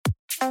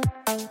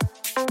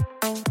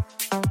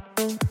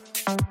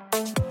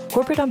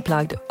Corporate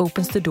Unplugged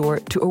opens the door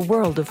to a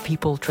world of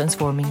people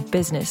transforming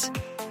business.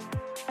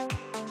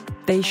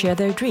 They share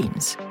their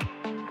dreams,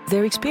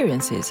 their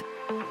experiences,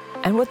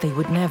 and what they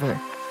would never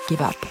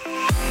give up.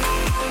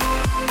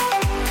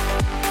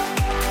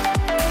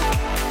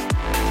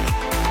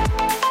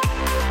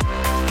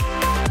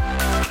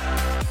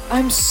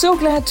 I'm so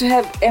glad to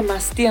have Emma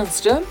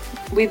Stenström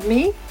with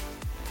me.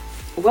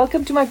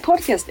 Welcome to my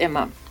podcast,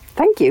 Emma.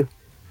 Thank you.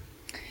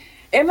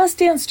 Emma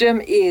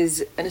Stenström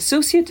is an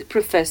associate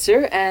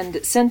professor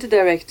and center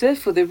director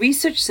for the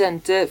Research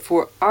Center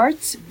for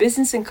Arts,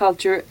 Business and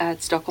Culture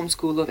at Stockholm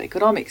School of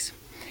Economics.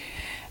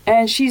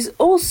 And she's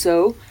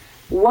also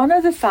one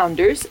of the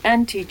founders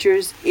and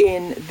teachers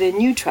in the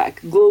new track,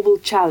 Global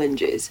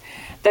Challenges,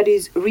 that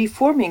is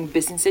reforming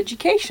business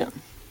education.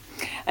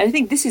 And I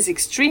think this is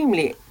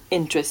extremely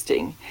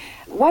interesting.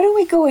 Why don't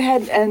we go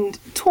ahead and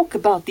talk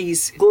about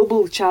these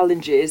global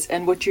challenges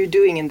and what you're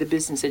doing in the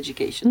business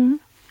education? Mm-hmm.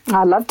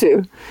 I'd love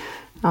to.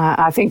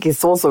 I think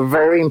it's also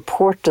very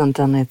important,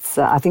 and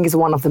I think it's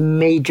one of the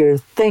major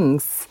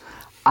things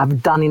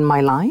I've done in my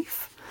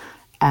life,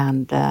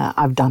 and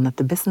I've done at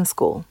the business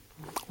school,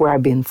 where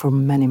I've been for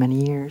many,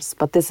 many years.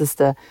 But this is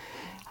I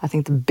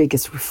think the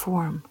biggest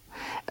reform.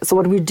 So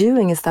what we're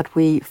doing is that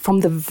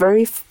from the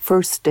very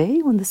first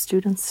day when the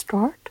students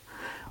start,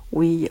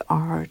 we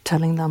are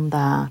telling them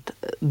that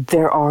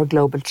there are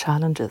global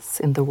challenges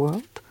in the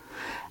world,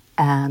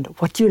 and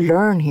what you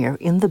learn here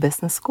in the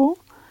business school,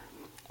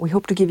 we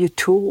hope to give you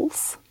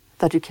tools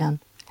that you can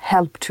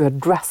help to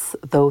address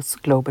those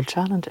global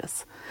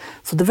challenges.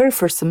 So the very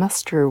first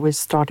semester, we're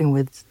starting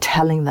with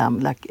telling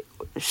them,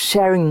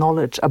 sharing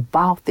knowledge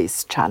about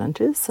these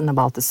challenges and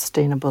about the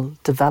sustainable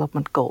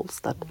development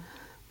goals that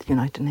the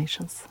United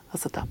Nations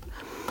has set up.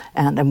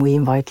 And we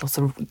invite lots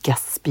of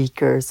guest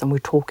speakers, and we're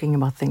talking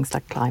about things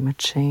like climate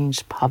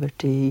change,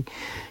 poverty,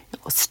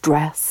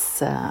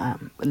 stress,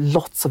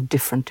 lots of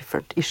different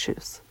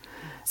issues.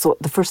 So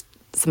the first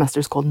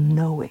semester is called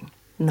knowing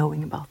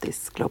about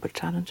these global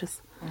challenges.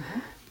 Mm-hmm.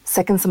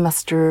 Second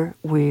semester,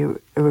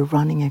 we're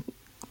running a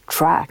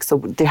track. So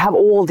they have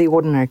all the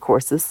ordinary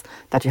courses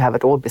that you have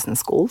at all business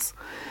schools.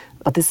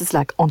 But this is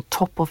on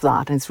top of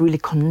that, and it's really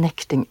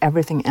connecting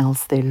everything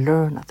else they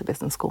learn at the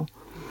business school.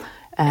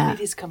 And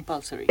it is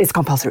compulsory. It's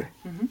compulsory.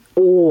 Mm-hmm.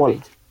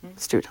 All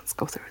students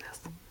go through this.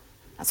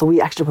 Mm-hmm. So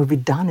what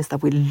we've done is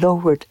that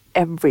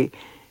we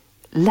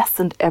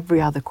lessened every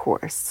other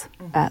course.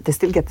 Mm-hmm. They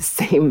still get the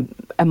same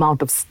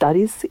amount of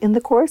studies in the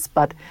course,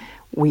 but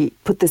we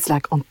put this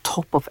on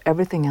top of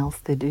everything else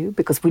they do,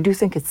 because we do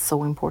think it's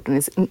so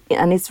important.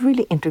 And it's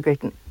really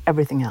integrating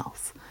everything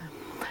else.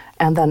 Mm-hmm.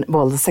 And then,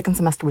 the second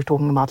semester we're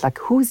talking about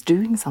who's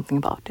doing something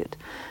about it.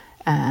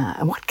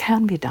 And what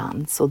can be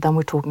done. So then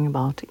we're talking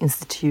about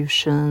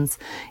institutions,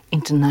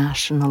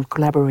 international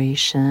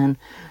collaboration.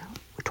 Mm-hmm.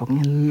 We're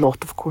talking a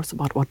lot, of course,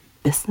 about what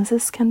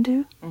businesses can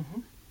do.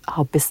 Mm-hmm.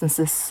 How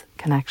businesses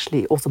can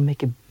actually also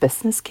make a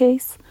business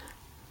case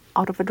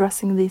out of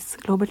addressing these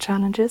global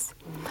challenges.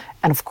 Mm.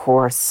 And of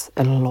course,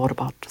 a lot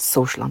about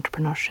social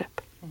entrepreneurship.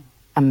 Mm.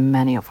 And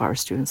many of our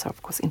students are,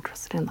 of course,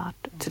 interested in that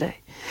today.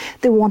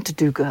 They want to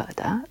do good.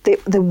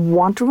 They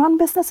want to run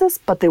businesses,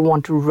 but they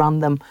want to run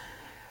them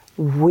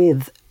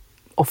with,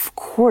 of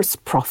course,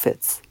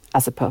 profits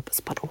as a purpose,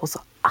 but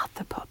also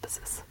other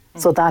purposes.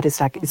 Mm. So that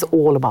is it's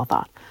all about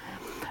that.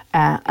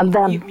 And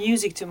then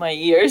music to my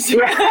ears.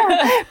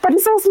 Yeah. But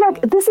it's also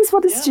this is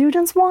what the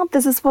students want.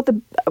 This is what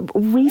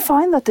we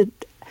find that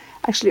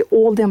actually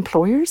all the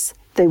employers,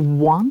 they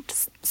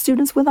want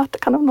students with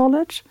that kind of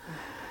knowledge.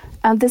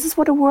 And this is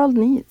what the world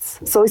needs.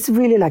 So it's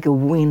really a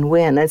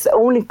win-win. It's the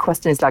only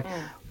question is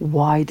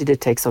why did it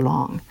take so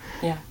long?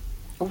 Yeah.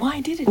 Why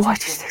did it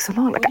take so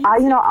long?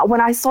 When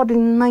I started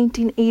in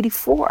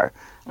 1984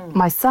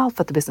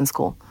 myself at the business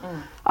school,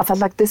 I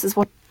felt this is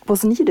what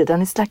was needed.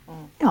 And it's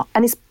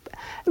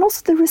and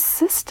also the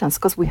resistance,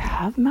 because we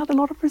have met a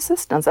lot of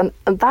resistance. And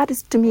that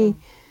is, to me,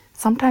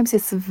 sometimes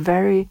it's a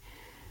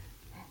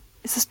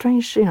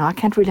strange, I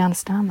can't really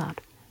understand that.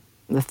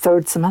 The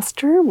third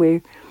semester,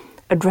 we're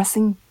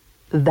addressing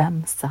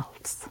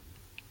themselves,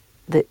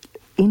 the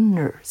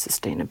inner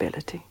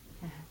sustainability,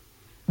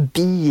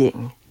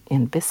 being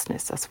in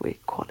business, as we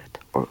call it,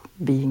 or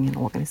being in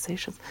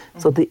organizations.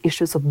 So the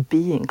issues of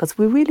being, because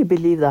we really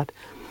believe that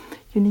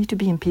you need to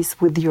be in peace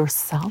with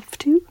yourself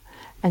too.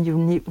 And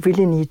you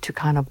really need to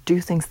kind of do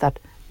things that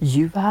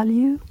you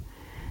value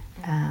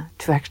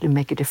to actually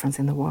make a difference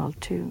in the world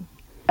too.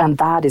 And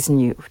that is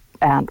new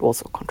and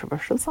also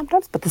controversial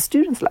sometimes, but the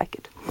students like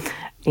it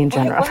in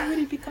general. Why would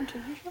it be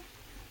controversial?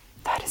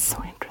 That is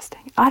so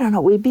interesting. I don't know.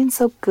 We've been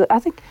so good. I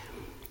think,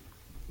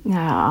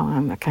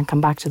 I can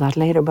come back to that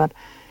later, but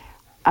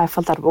I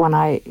felt that when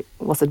I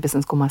was at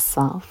business school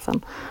myself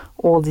and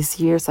all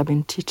these years I've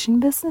been teaching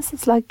business,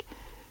 it's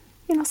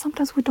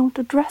sometimes we don't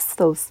address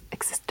those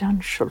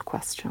existential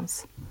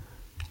questions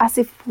as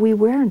if we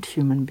weren't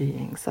human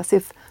beings, as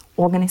if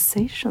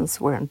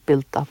organizations weren't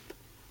built up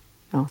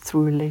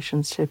through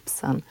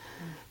relationships and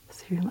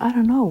through, I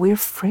don't know, we're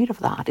afraid of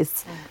that.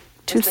 It's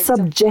too It's like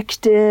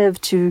subjective,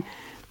 too,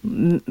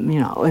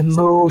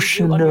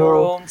 emotional. On your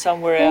own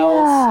somewhere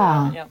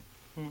else. Yeah.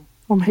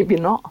 Or maybe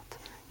not.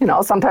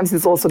 Sometimes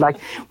it's also like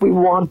we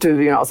want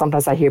to,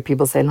 sometimes I hear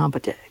people say, no,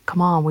 but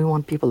come on, we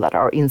want people that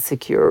are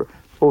insecure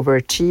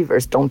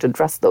overachievers. Don't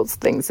address those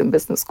things in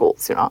business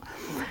schools,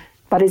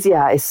 But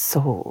it's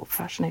so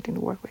fascinating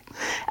to work with.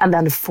 And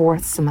then the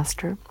fourth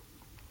semester,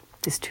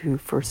 these 2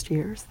 first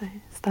years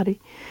they study,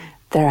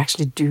 they're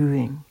actually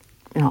doing,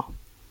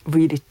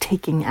 really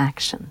taking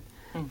action,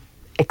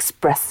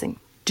 expressing,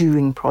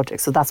 doing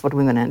projects. So that's what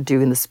we're going to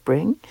do in the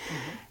spring.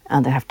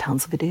 And they have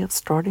tons of ideas,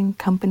 starting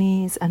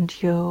companies,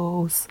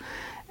 NGOs,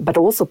 but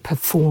also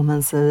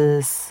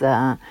performances,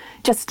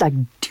 just like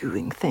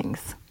doing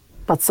things.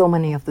 But so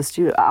many of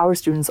our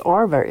students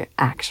are very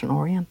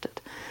action-oriented.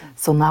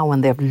 So now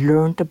when they've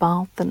learned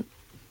about the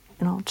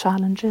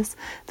challenges,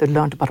 they've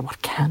learned about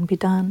what can be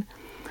done,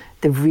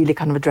 they really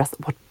kind of address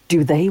what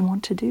do they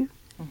want to do,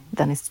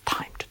 then it's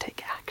time to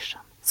take action.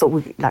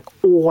 So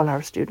all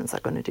our students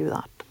are going to do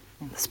that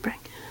in the spring.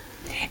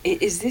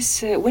 Is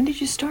this, when did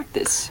you start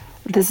this?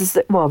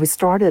 We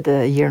started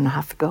a year and a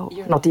half ago,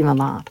 not even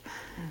that.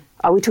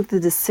 We took the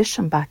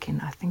decision back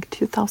in, I think,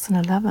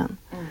 2011.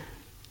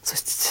 So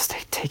it's just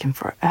taken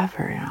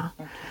forever,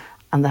 Okay.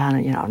 And then,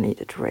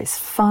 needed to raise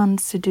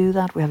funds to do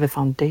that. We have a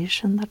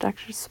foundation that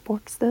actually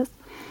supports this.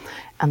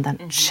 And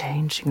then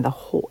changing the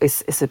whole,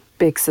 it's a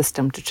big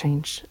system to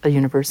change a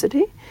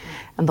university.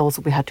 And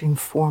also we had to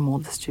inform all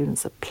the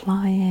students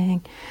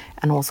applying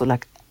and also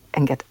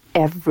and get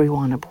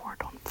everyone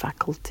aboard on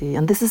faculty.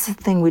 And this is the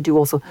thing we do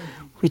also.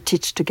 We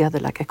teach together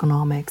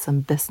economics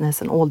and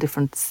business and all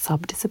different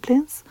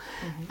sub-disciplines.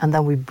 And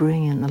then we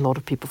bring in a lot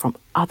of people from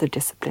other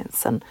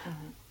disciplines. And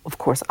of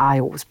course, I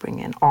always bring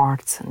in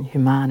arts and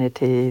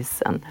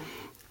humanities and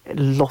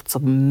lots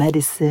of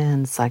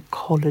medicine,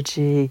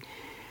 psychology,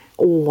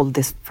 all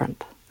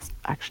different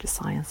actually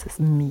sciences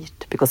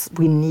meet because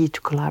we need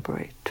to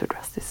collaborate to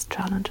address these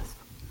challenges.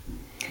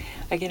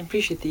 I can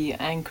appreciate the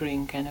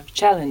anchoring kind of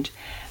challenge,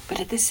 but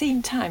at the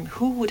same time,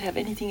 who would have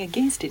anything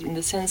against it in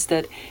the sense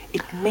that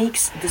it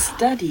makes the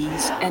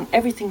studies and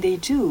everything they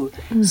do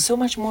so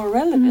much more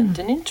relevant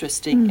and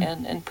interesting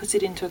and puts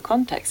it into a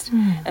context.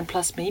 And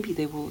plus maybe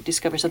they will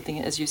discover something,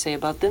 as you say,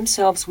 about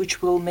themselves,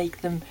 which will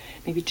make them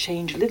maybe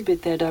change a little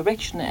bit their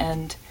direction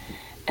and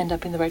end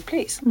up in the right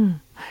place.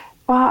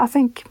 Well,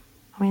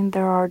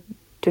 there are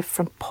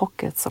different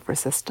pockets of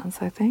resistance,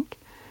 I think.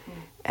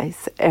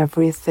 It's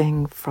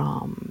everything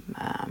from,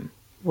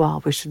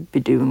 we should be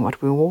doing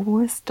what we've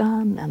always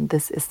done, and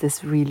is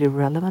this really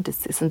relevant?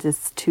 Isn't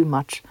this too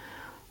much?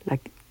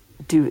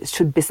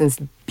 Should business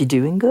be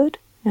doing good?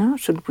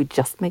 Should we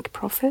just make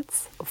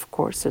profits? Of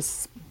course,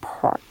 there's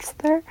parts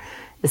there.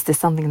 Is this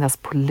something that's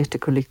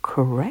politically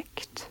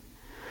correct?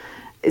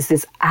 Is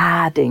this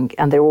adding,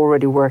 and they're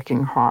already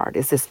working hard,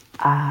 is this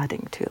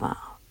adding to that?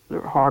 The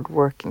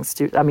hard-working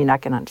students? I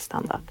can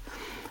understand that.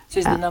 So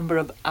is the number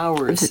of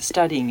hours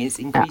studying is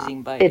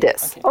increasing by... It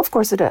is. Okay. Of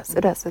course it is.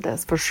 It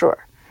is, for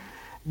sure.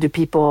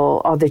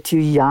 Are they too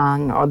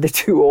young? Are they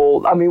too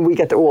old? We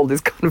get all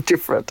this kind of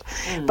different.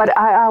 But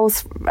I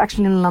was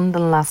actually in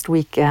London last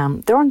week.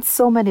 There aren't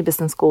so many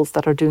business schools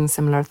that are doing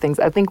similar things.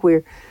 I think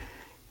we're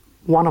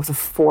one of the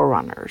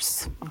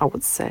forerunners, I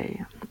would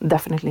say.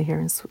 Definitely here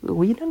in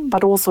Sweden,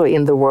 but also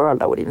in the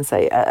world, I would even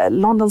say.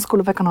 London School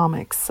of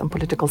Economics and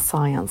Political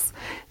Science,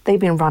 they've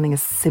been running a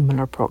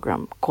similar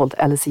program called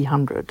LSE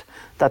 100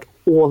 that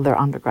all their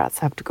undergrads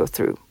have to go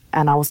through.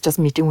 And I was just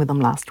meeting with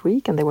them last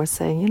week and they were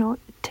saying, it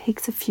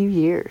takes a few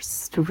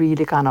years to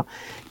really kind of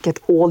get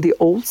all the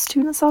old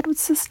students out of the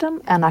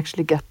system and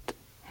actually get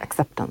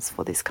acceptance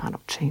for these kind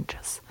of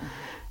changes.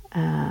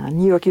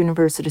 New York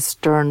University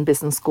Stern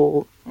Business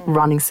School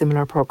running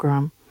similar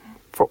program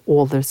for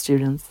all their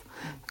students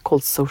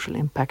called Social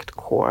Impact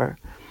Core.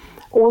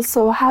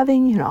 Also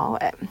having,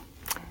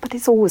 but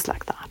it's always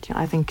like that.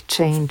 I think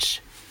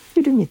change,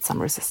 you do meet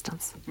some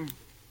resistance.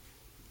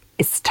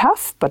 It's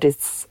tough, but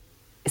it's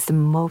the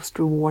most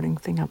rewarding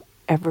thing I've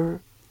ever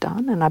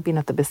done. And I've been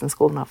at the business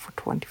school now for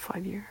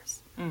 25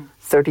 years.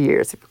 30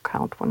 years if you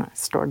count when I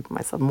started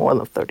myself, more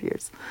than 30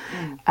 years.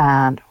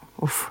 And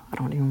I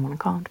don't even want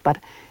to count. But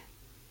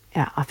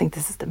I think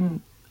this is the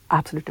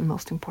absolutely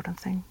most important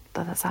thing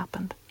that has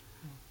happened.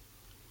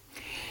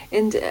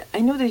 And I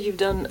know that you've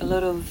done a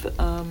lot of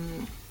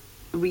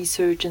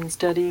research and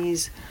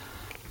studies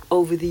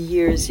over the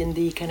years in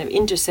the kind of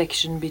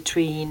intersection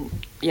between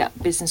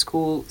business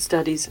school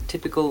studies,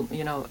 typical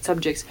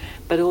subjects,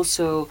 but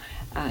also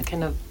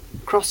kind of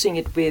crossing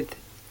it with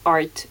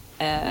art,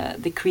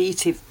 the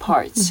creative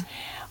parts.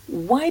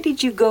 Why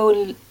did you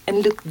go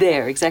and look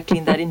there exactly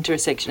in that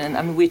intersection?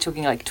 And we're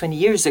talking 20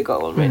 years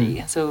ago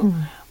already. So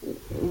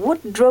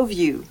what drove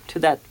you to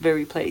that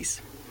very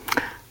place?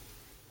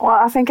 Well,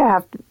 I think I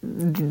have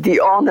the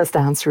honest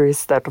answer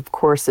is that, of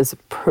course, there's a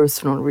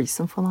personal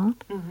reason for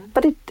that.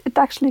 But it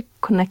actually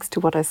connects to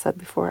what I said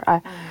before.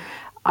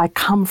 I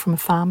come from a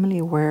family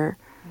where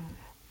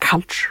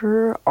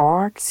culture,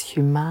 arts,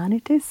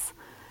 humanities,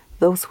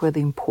 those were the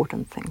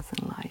important things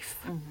in life.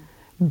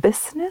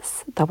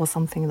 business, that was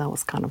something that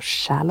was kind of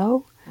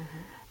shallow,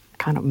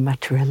 kind of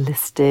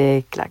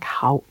materialistic, like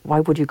why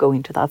would you go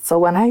into that? So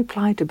when I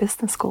applied to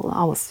business school,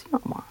 I was,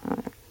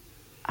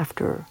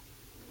 after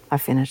I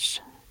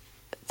finished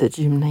the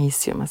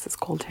gymnasium, as it's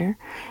called here,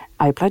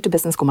 I applied to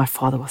business school. My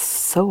father was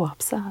so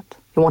upset.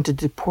 He wanted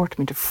to deport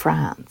me to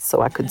France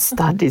so I could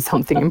study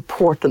something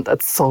important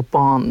at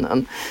Sorbonne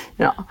and,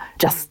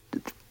 just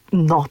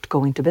not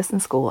go into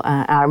business school.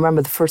 I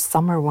remember the first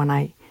summer when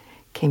I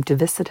came to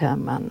visit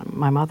him and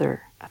my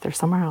mother at their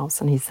summer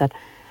house, and he said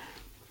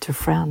to a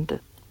friend,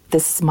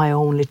 "This is my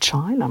only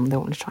child. I'm the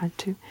only child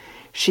too.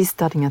 She's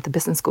studying at the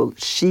business school.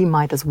 She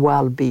might as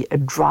well be a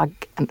drug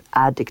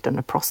addict and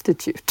a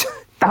prostitute."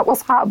 That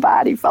was how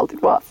bad he felt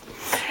it was.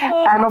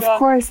 And of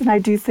course, and I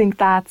do think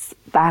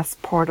that's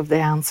part of the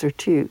answer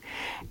too.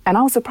 And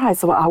I was surprised.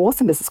 So I was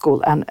in business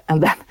school, and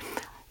then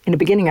in the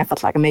beginning I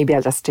felt like maybe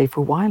I'll just stay for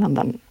a while, and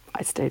then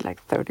I stayed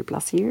like 30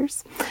 plus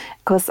years.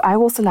 Because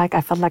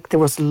I felt like there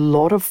was a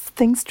lot of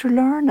things to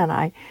learn, and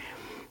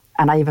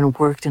I even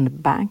worked in the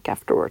bank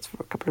afterwards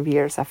for a couple of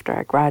years after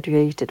I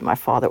graduated. My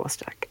father was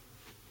like,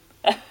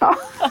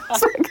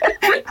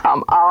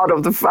 I'm out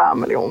of the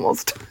family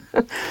almost.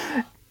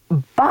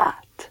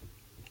 But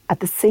at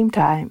the same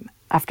time,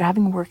 after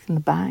having worked in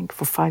the bank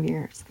for 5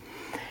 years,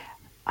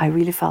 I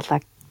really felt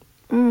like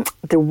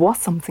there was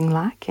something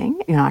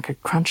lacking. I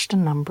could crunch the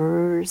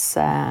numbers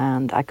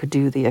and I could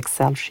do the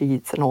Excel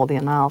sheets and all the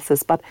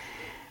analysis. But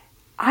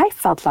I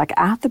felt like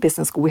at the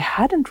business school, we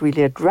hadn't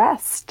really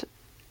addressed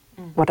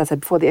what I said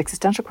before, the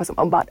existential question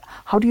about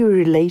how do you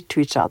relate to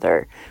each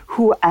other?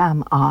 Who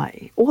am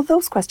I? All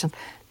those questions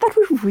that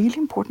were really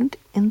important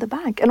in the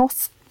bank. And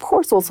of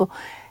course also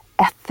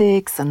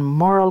ethics and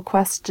moral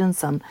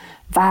questions and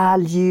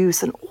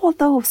values and all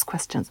those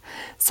questions.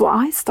 So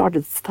I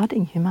started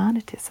studying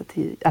humanities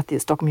at the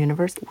Stockholm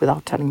University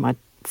without telling my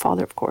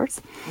father, of course.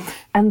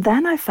 And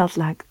then I felt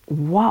like,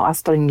 wow, I was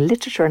studying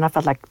literature, and I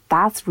felt like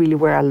that's really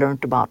where I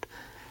learned about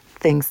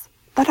things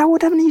that I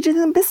would have needed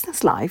in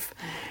business life.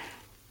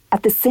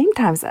 At the same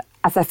time,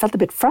 as I felt a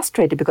bit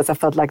frustrated because I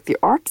felt like the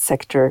art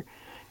sector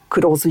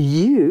could also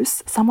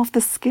use some of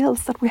the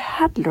skills that we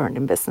had learned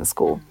in business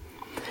school.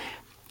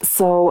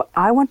 So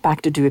I went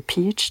back to do a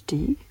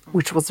PhD,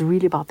 which was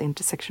really about the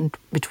intersection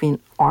between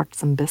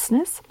arts and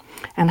business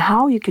and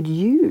how you could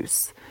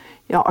use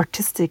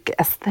artistic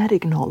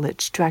aesthetic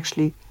knowledge to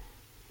actually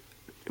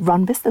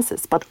run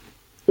businesses, but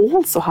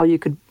also how you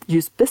could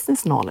use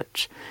business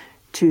knowledge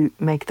to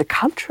make the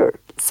culture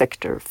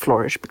sector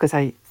flourish, because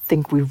I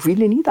think we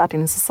really need that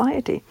in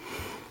society.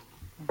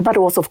 But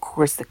also, of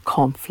course, the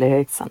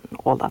conflicts and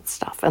all that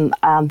stuff. And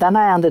then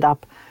I ended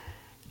up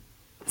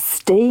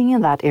staying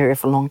in that area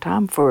for a long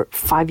time. For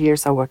 5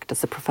 years, I worked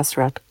as a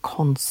professor at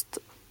Konst.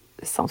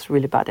 It sounds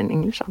really bad in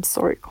English. I'm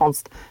sorry,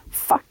 Konst.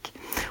 Fuck.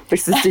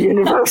 Which is the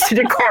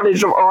University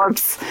College of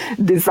Arts,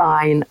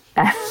 Design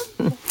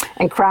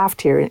and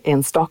Craft here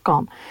in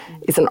Stockholm.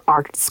 It's an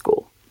art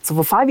school. So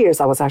for 5 years,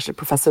 I was actually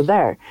a professor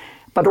there.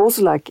 But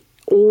also like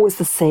always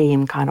the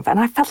same kind of. And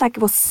I felt like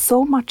it was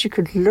so much you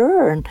could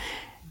learn,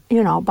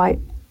 by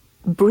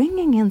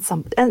bringing in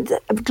some, and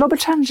Global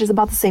Challenge is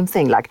about the same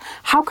thing. Like,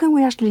 how can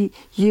we actually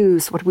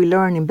use what we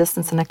learn in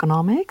business and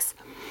economics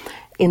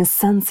in a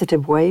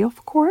sensitive way,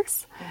 of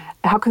course?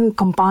 How can we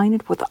combine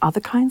it with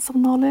other kinds of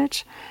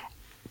knowledge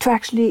to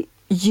actually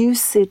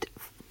use it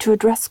to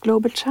address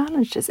global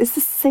challenges? It's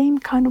the same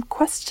kind of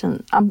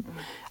question.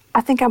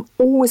 I think I'm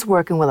always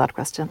working with that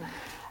question.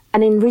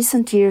 And in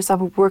recent years,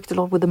 I've worked a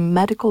lot with the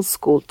medical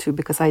school too,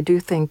 because I do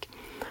think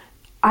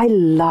I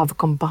love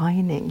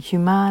combining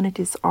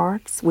humanities,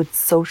 arts with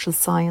social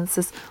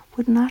sciences,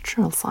 with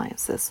natural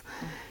sciences.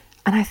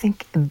 And I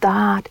think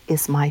that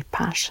is my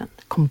passion,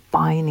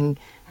 combining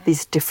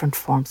these different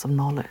forms of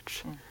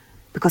knowledge.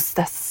 Because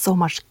there's so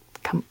much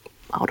come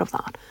out of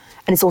that.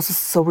 And it's also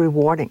so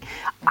rewarding.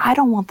 I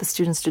don't want the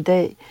students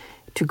today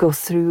to go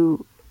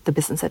through the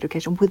business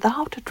education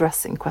without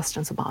addressing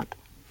questions about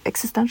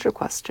existential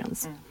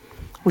questions,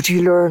 which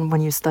you learn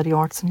when you study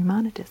arts and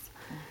humanities.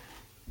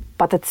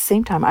 But at the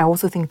same time, I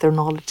also think their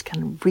knowledge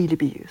can really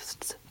be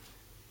used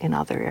in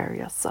other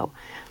areas. So,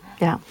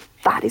 yeah,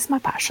 that is my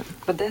passion.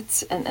 But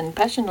that's and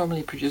passion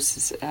normally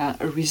produces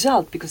a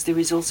result, because there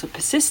is also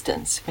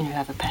persistence when you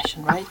have a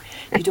passion, right?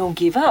 You don't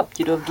give up,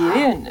 you don't give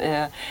in.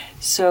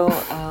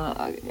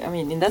 I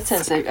mean, in that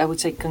sense, I would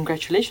say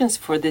congratulations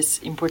for this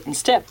important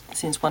step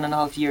since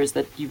 1.5 years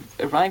that you've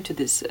arrived to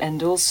this,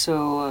 and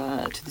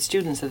also to the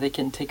students that they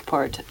can take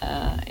part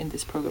in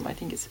this program. I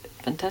think it's a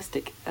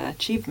fantastic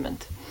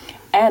achievement.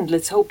 And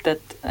let's hope that,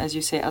 as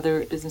you say,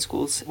 other business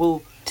schools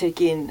will take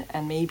in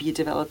and maybe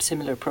develop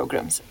similar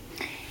programs.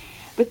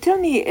 But tell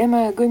me,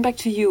 Emma, going back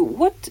to you,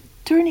 what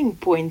turning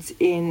points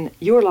in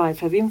your life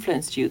have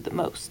influenced you the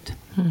most?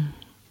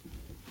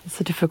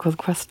 It's a difficult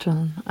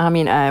question. I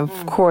mean,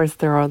 of course,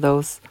 there are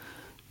those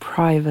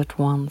private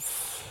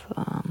ones,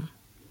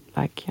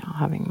 like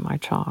having my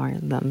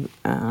child and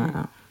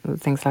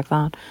things like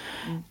that.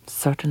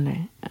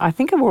 Certainly. I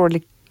think I've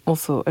already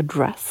also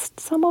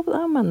addressed some of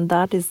them, and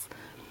that is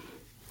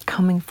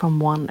coming from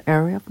one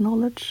area of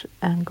knowledge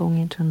and going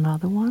into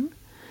another one.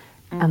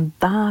 And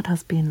that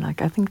has been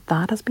I think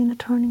that has been a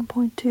turning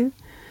point too.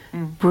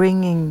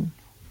 Bringing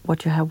what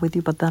you have with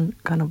you, but then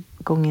kind of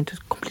going into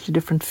completely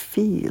different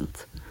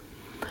fields.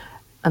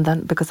 And then,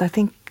 because I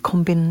think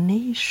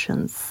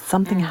combinations,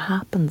 something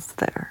happens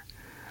there.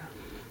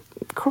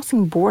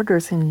 Crossing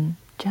borders in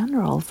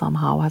general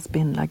somehow has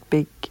been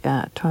big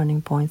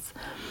turning points.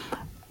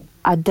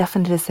 I'd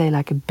definitely say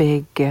a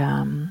big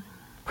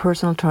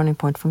personal turning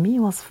point for me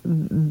was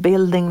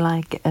building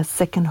a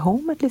second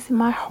home, at least in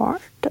my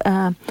heart.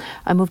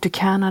 I moved to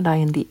Canada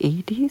in the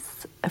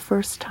 80s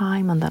first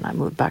time, and then I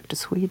moved back to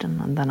Sweden,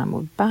 and then I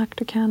moved back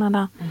to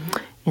Canada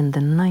in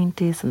the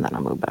 90s, and then I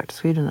moved back to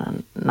Sweden,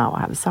 and now I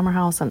have a summer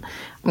house, and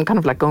I'm kind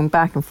of going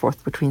back and forth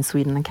between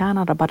Sweden and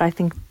Canada. But I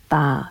think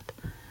that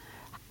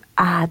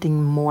adding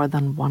more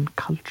than one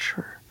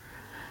culture,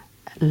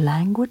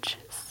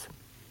 languages.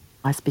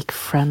 I speak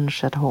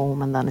French at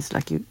home, and then it's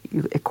you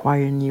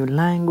acquire a new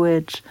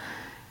language.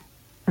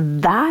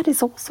 That is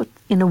also,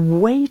 in a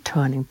way,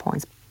 turning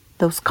points.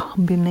 Those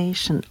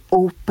combination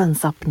opens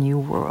up new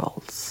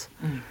worlds.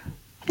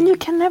 And you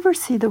can never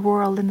see the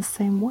world in the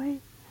same way.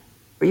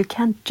 You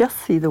can't just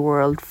see the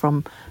world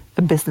from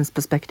a business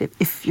perspective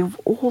if you've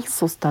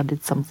also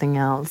studied something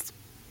else.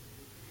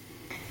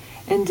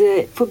 And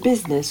for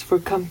business, for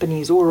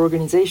companies or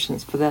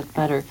organizations for that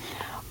matter,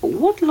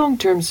 what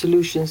long-term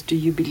solutions do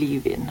you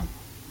believe in?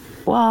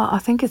 Well, I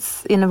think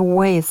it's, in a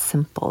way, it's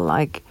simple.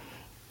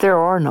 There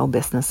are no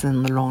business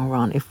in the long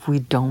run if we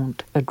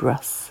don't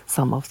address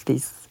some of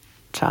these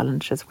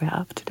challenges we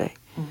have today.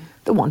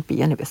 There won't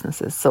be any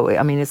businesses. So,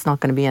 I mean, it's not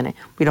going to be any.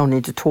 We don't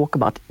need to talk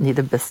about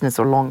neither business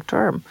or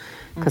long-term.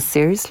 Because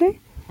seriously,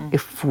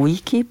 if we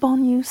keep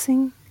on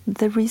using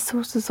the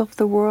resources of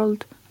the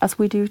world as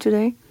we do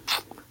today,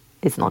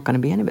 it's not going to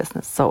be any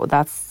business. So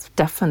that's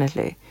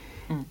definitely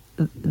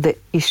the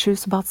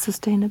issues about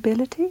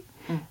sustainability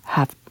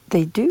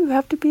they do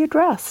have to be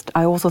addressed.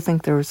 I also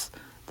think there's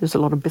a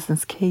lot of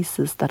business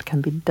cases that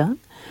can be done.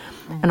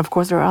 And of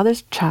course there are other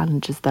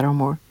challenges that are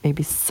more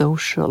maybe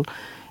social,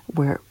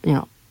 where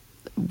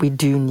we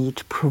do need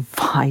to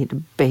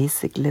provide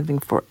basic living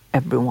for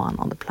everyone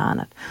on the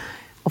planet.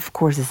 Of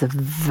course it's a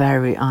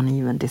very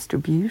uneven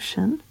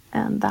distribution,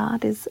 and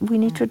that is, we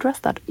need to address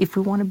that if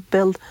we want to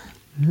build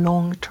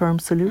long-term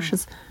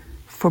solutions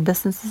for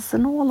businesses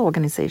and all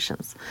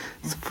organizations.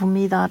 So for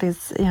me that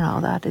is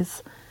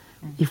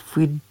if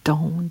we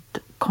don't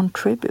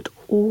contribute,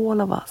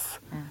 all of us,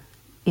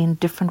 in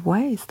different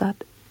ways, that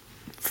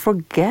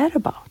forget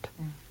about.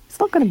 It's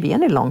not going to be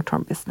any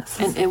long-term business.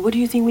 And what do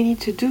you think we need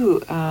to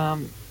do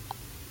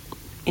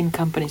in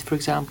companies, for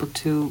example,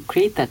 to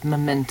create that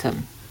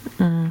momentum?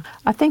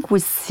 I think we're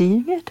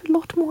seeing it a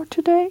lot more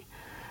today,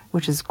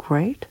 which is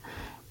great.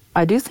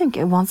 I do think,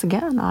 once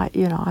again,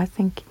 I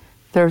think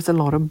there's a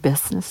lot of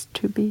business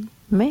to be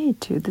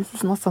made too. This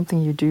is not something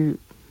you do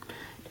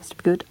just to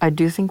be good. I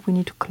do think we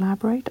need to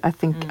collaborate. I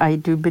think I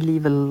do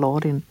believe a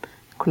lot in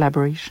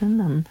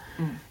collaboration and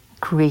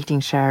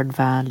creating shared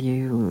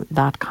value,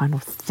 that kind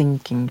of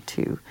thinking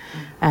too.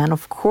 And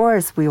of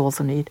course we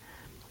also need,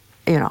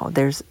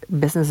 there's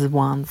business is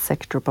one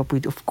sector, but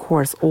we, of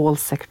course, all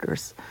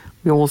sectors.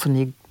 We also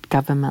need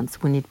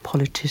governments, we need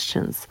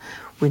politicians,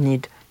 we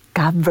need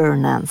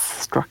governance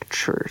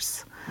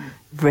structures,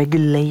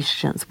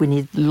 regulations. We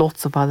need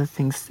lots of other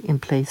things in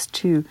place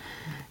too,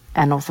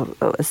 and also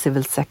a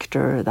civil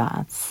sector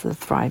that's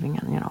thriving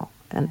and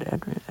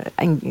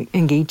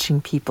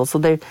engaging people. So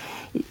it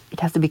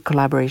has to be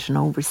collaboration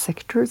over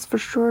sectors for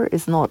sure.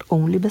 It's not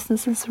only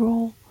business's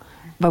role,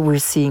 but we're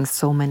seeing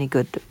so many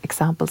good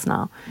examples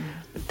now.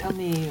 Tell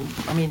me,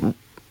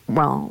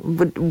 well,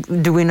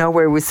 do we know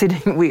where we're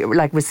sitting?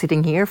 We're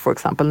sitting here, for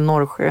example,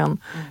 Norrsjön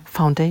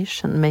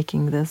Foundation,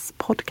 making this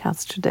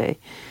podcast today.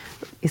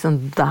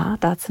 Isn't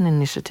that's an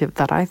initiative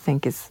that I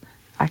think is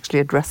actually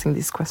addressing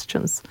these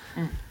questions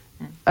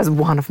as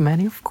one of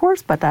many, of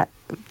course, but that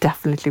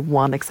definitely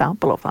one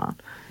example of that.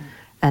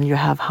 And you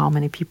have how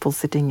many people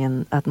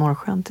sitting at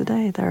Norrsjön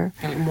today? There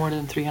are more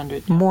than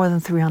 300. More than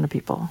 300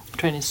 people.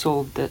 Trying to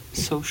solve the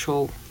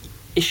social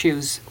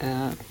issues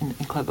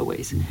in clever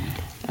ways.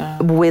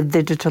 With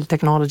digital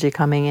technology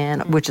coming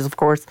in, which is, of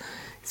course,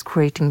 is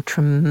creating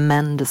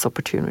tremendous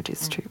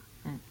opportunities too.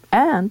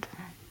 And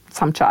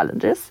some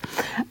challenges,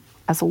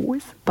 as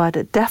always,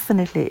 but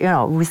definitely,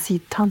 we see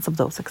tons of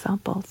those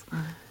examples.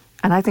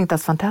 And I think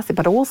that's fantastic,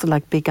 but also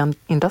big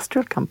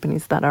industrial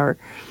companies that are,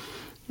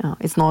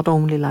 it's not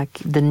only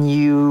the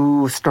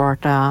new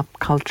startup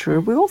culture.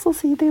 We also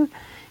see the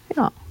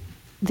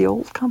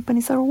old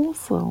companies are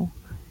also,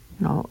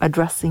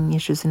 addressing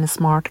issues in a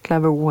smart,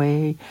 clever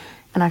way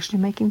and actually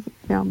making,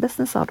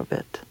 business out of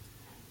it.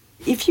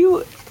 If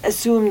you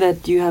assume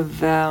that you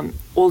have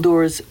all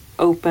doors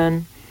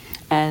open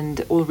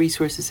and all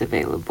resources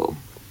available,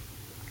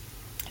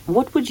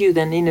 what would you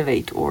then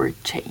innovate or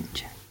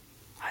change?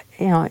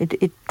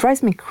 It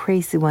drives me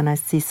crazy when I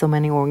see so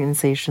many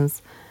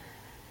organizations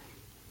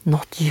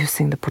not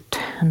using the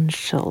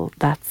potential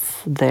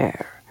that's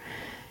there.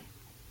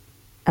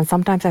 And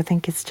sometimes I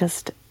think it's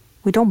just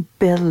we don't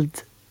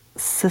build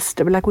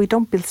system, like we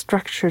don't build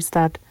structures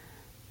that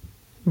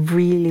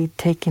really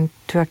take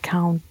into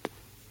account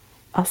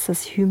us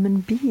as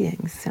human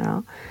beings.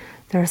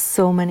 There are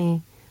so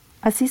many,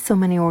 I see so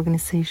many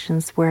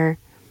organizations where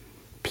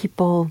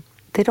people,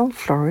 they don't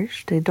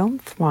flourish, they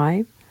don't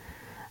thrive.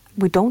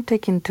 We don't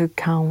take into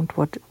account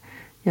what,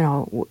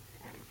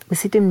 we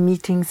sit in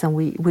meetings and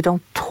we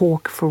don't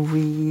talk for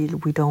real,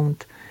 we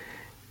don't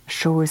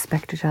show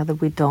respect to each other,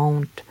 we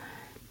don't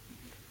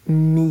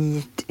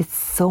meet. It's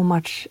so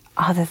much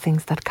other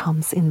things that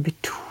comes in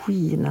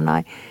between. And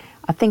I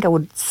think I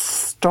would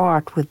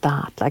start with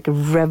that, like a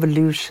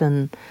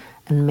revolution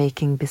and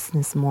making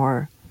business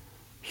more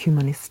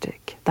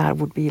humanistic. That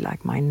would be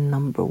like my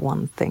number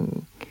one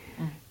thing.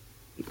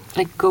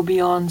 Like go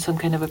beyond some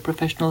kind of a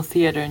professional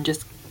theater and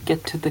just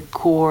get to the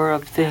core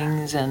of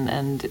things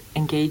and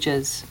engage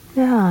as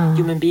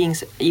human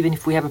beings, even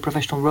if we have a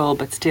professional role,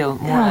 but still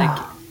more like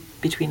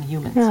between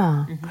humans.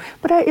 Yeah. Mm-hmm.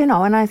 But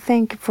and I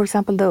think, for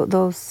example,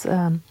 those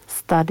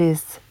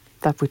studies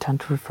that we tend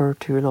to refer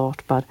to a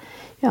lot, but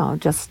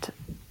just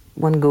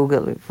when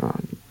Google, if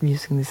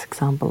using this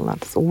example,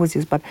 that's always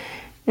used, but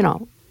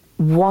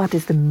what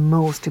is the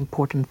most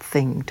important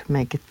thing to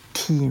make a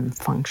team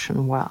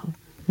function well?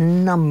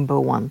 Number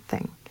one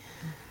thing,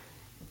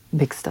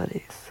 big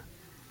studies.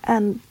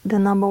 And the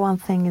number one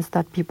thing is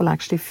that people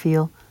actually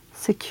feel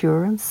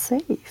secure and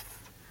safe.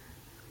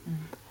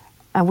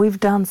 And we've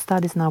done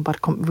studies now, but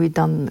we've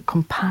done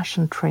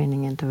compassion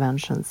training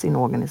interventions in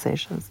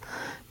organizations,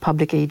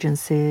 public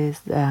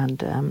agencies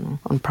and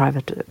on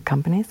private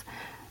companies,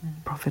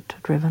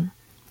 profit-driven.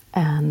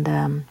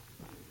 And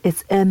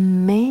it's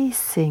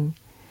amazing.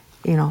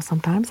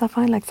 Sometimes I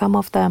find like some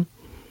of the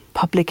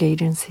public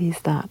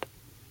agencies that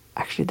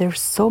actually they're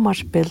so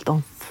much built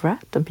on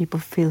threat and people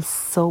feel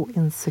so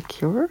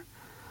insecure.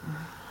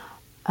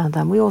 And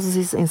then we also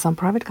see in some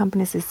private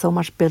companies it's so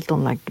much built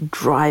on like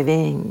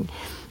driving,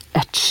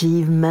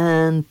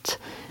 achievement,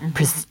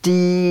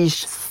 prestige,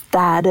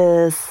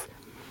 status.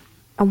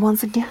 And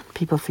once again,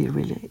 people feel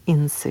really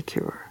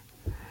insecure.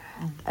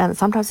 And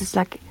sometimes it's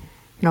like,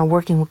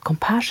 working with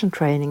compassion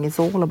training is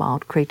all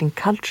about creating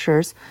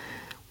cultures,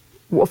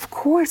 of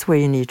course, where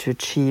you need to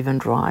achieve and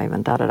drive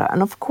and da-da-da.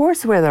 And of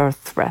course, where there are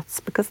threats,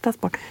 because that's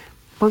what...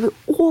 But we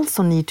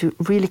also need to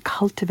really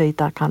cultivate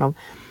that kind of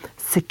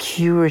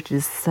security,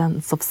 the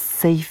sense of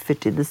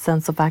safety, the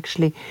sense of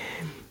actually,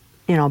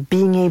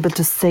 being able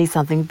to say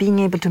something, being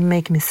able to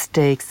make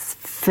mistakes,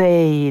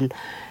 fail,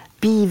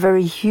 be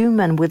very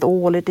human with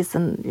all it is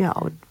and,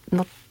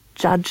 not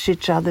judge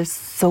each other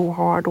so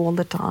hard all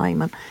the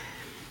time. And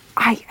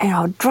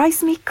it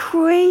drives me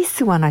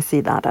crazy when I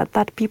see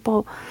that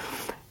people...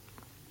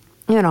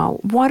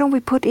 why don't we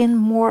put in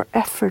more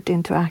effort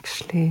into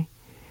actually,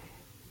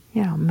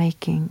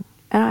 making...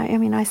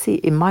 And I see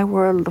in my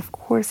world, of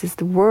course, it's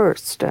the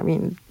worst.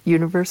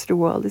 University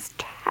world is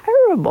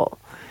terrible.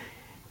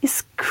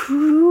 It's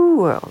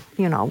cruel.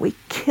 We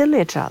kill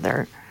each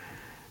other.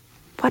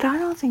 But I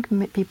don't think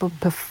people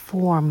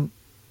perform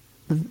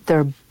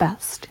their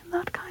best in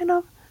that kind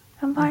of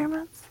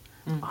environments.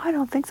 I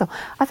don't think so.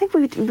 I think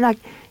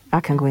I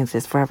can go into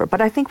this forever, but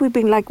I think we've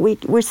been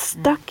we're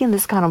stuck in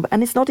this kind of,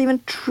 and it's not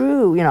even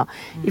true,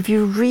 If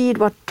you read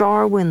what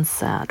Darwin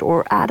said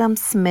or Adam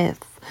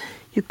Smith,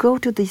 you go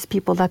to these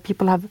people that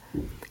people have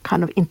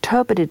kind of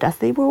interpreted as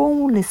they were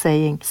only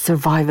saying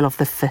survival of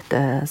the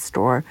fittest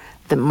or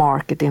the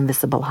market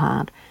invisible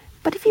hand.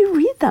 But if you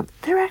read them,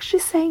 they're actually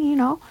saying,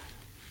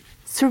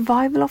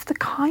 survival of the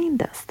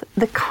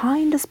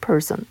kindest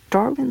person.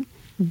 Darwin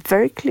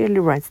very clearly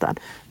writes that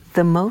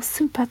the most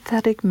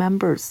sympathetic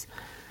members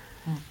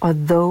are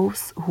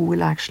those who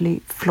will actually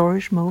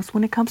flourish most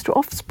when it comes to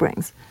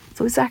offsprings.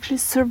 So it's actually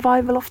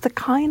survival of the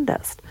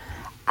kindest.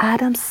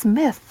 Adam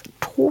Smith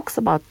talks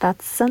about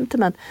that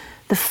sentiment,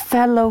 the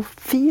fellow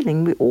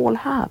feeling we all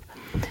have.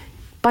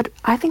 But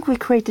I think we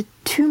created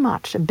too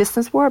much, a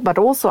business world, but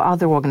also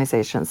other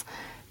organizations,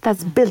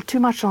 that's built too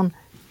much on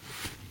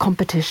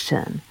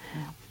competition,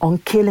 on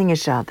killing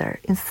each other,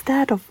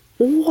 instead of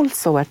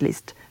also at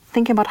least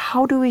thinking about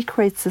how do we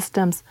create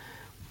systems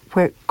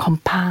where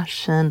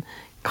compassion,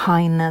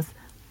 kindness,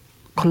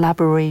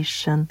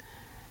 collaboration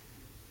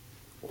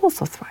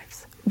also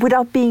thrives.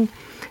 Without being,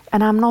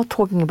 and I'm not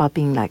talking about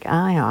being like,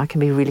 I can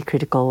be really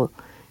critical,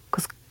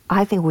 because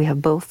I think we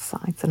have both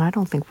sides, and I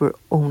don't think we're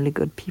only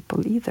good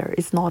people either.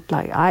 It's not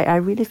like, I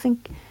really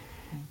think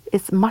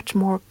it's much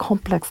more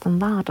complex than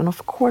that. And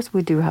of course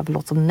we do have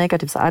lots of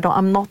negatives.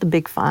 I'm not a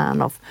big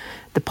fan of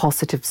the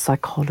positive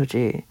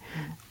psychology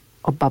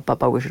of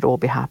we should all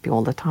be happy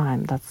all the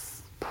time.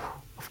 That's,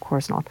 of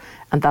course not.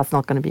 And that's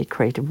not going to be a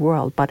creative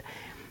world. But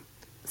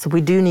so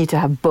we do need to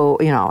have both,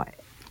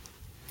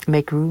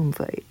 make room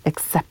for,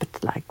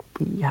 accept like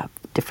we have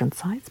different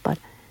sides, but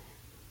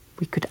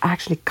we could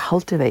actually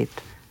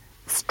cultivate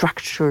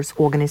structures,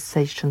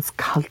 organizations,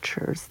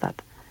 cultures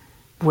that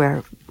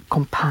where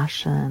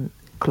compassion,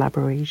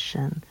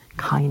 collaboration,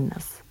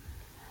 kindness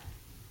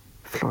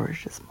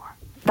flourishes more.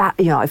 That,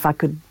 if I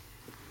could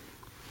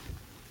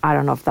I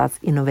don't know if that's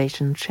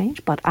innovation and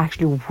change, but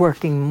actually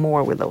working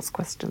more with those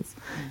questions,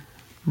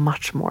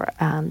 much more.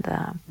 And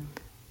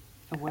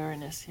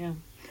awareness, yeah.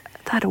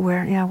 That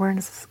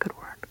awareness is a good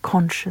word.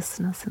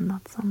 Consciousness in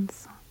that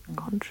sense.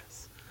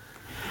 Conscious.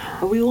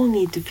 But we all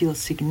need to feel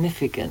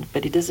significant,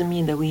 but it doesn't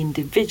mean that we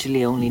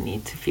individually only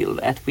need to feel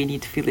that. We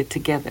need to feel it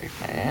together.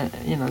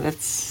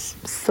 That's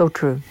so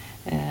true.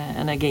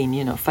 And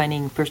again,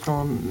 finding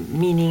personal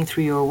meaning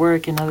through your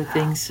work and other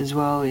things as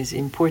well is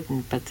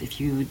important. But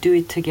if you do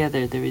it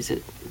together,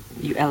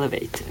 you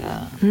elevate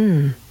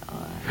in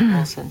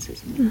all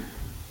senses.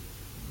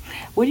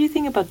 What do you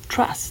think about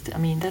trust? I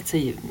mean, that's a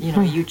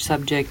huge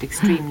subject,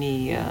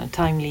 extremely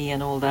timely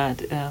and all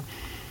that.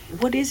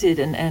 What is it?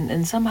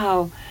 And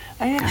somehow,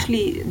 I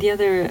actually the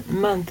other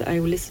month I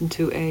listened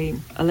to a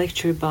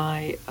lecture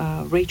by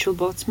Rachel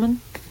Botsman.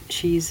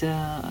 She's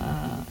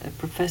a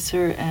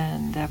professor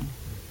and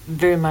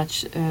very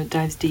much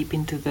dives deep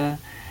into the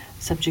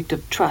subject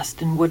of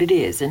trust and what it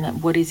is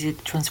and what is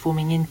it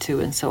transforming into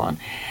and so on.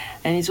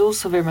 And it's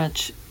also very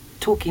much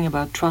talking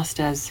about trust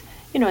as,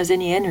 as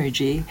any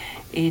energy,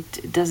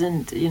 it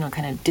doesn't,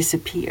 kind of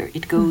disappear.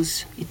 It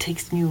goes, it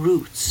takes new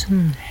roots.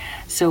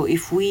 So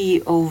if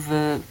we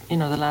over,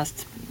 the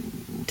last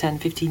 10,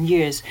 15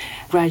 years,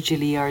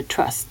 gradually our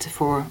trust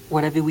for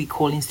whatever we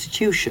call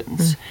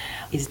institutions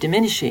is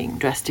diminishing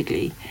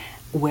drastically,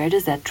 where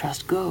does that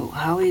trust go?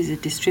 How is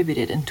it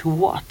distributed and to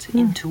what?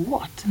 Into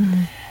what?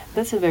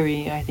 That's a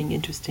very, I think,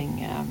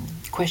 interesting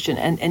question.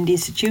 And the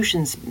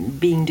institutions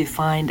being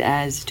defined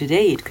as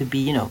today, it could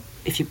be,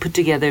 if you put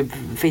together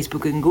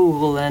Facebook and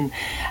Google and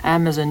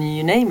Amazon,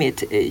 you name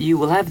it, you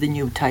will have the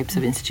new types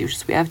of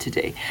institutions we have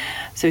today.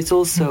 So it's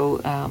also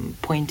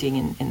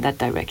pointing in that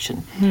direction.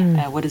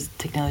 What does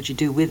technology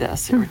do with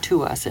us or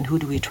to us, and who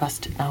do we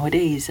trust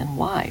nowadays and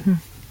why?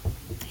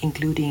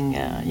 Including,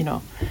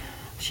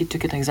 she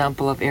took an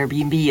example of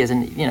Airbnb as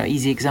an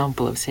easy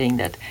example of saying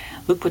that,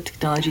 look what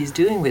technology is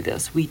doing with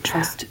us. We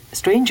trust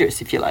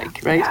strangers, if you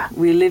like, right? Yeah.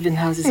 We live in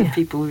houses of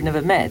people we've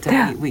never met.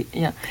 And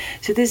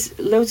So there's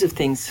loads of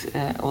things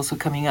also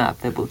coming up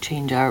that will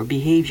change our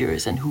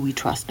behaviors and who we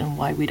trust and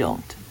why we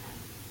don't.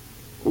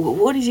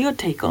 What is your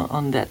take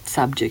on that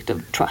subject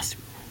of trust?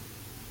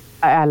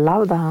 I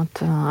love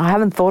that. I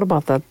haven't thought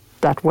about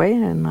that way,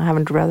 and I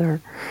haven't read her.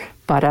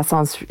 But that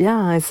sounds,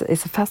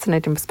 it's a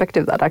fascinating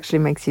perspective that actually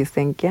makes you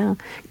think,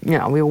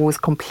 we always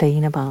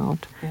complain about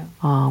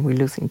we're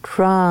losing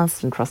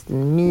trust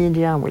in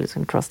media, we're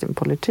losing trust in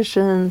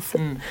politicians,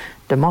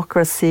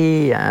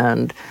 democracy,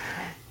 and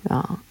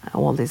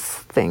all these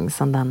things.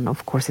 And then,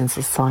 of course, in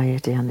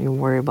society, and you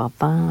worry about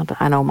that.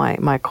 I know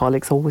my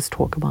colleagues always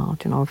talk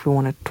about, if we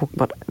want to talk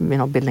about,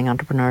 building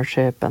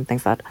entrepreneurship and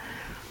things that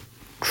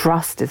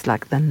trust is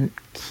like the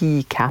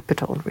key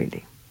capital,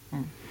 really.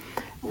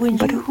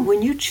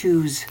 When you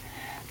choose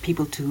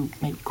people to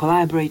maybe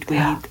collaborate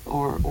with,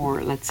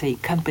 or let's say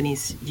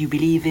companies you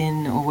believe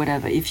in or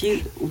whatever,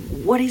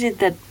 what is it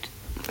that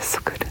so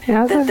good.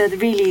 that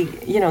really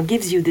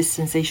gives you this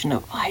sensation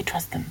of I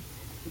trust them?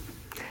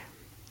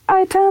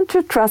 I tend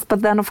to trust,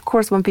 but then of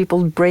course when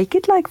people break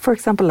it, like for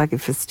example, like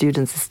if a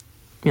student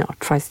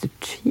tries to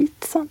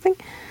cheat something,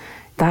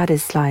 that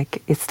is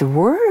like it's the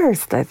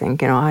worst. I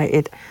think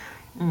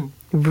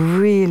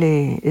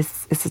really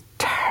it's a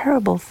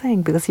terrible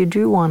thing, because you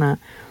do want to...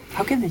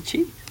 How can they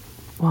cheat?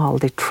 Well,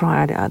 they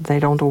try, they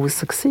don't always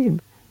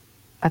succeed.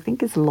 I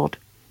think it's a lot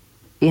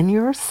in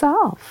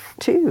yourself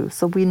too.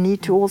 So we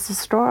need to also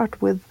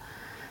start with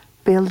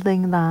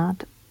building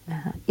that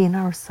in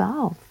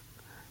ourselves.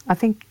 I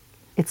think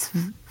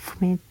for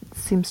me, it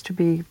seems to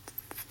be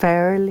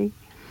fairly...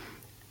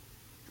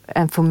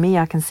 And for me,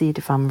 I can see it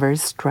if I'm very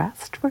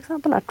stressed, for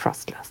example, I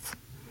trust less.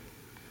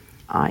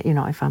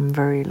 If I'm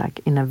very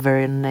in a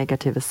very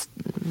negative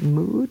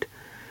mood,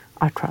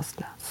 I trust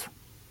less.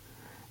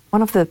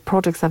 One of the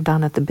projects I've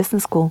done at the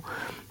business school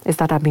is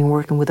that I've been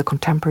working with a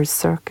contemporary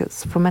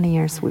circus. For many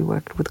years we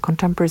worked with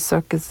contemporary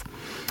circus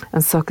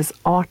and circus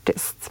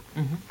artists.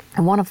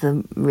 And one of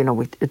them, we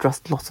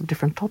addressed lots of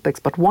different topics,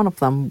 but one of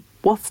them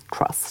was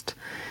trust.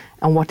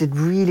 And what it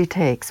really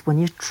takes when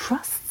you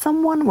trust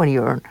someone, when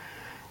you're an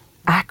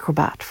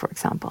acrobat, for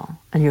example,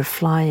 and you're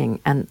flying,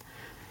 and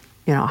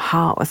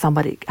how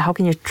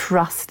can you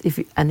trust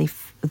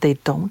if they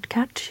don't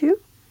catch you?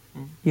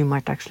 You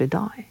might actually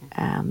die.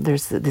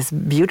 There's this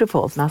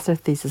beautiful master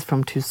thesis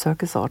from two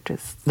circus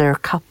artists. They're a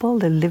couple,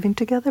 they're living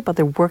together, but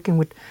they're working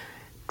with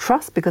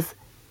trust because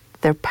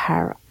they're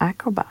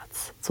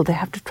para-acrobats. So they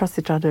have to trust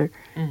each other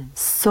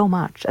so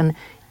much. And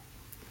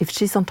if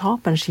she's on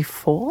top and she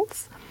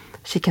falls,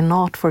 she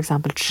cannot, for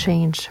example,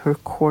 change her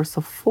course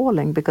of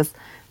falling, because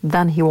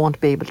then he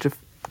won't be able to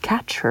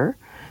catch her.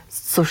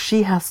 So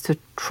she has to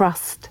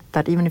trust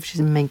that even if she's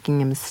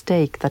making a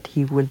mistake, that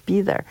he will be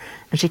there.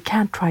 And she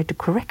can't try to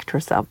correct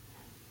herself.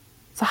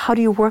 So how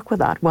do you work with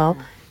that? Well,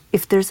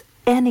 if there's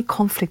any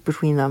conflict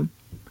between them,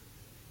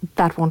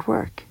 that won't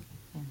work.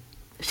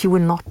 She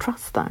will not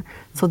trust that.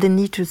 So they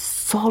need to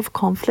solve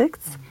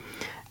conflicts,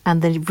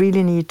 and they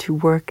really need to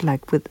work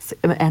with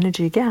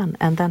energy again,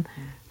 and then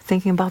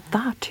thinking about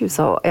that too.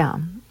 So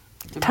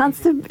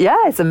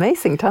It's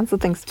amazing. Tons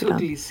of things to be done.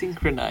 Totally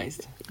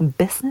synchronized.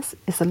 Business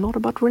is a lot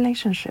about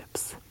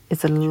relationships.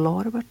 It's a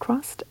lot about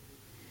trust.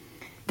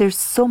 There's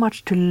so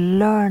much to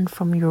learn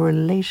from your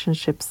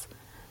relationships.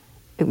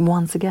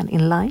 Once again,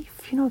 in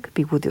life, it could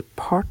be with your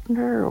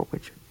partner or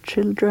with your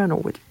children or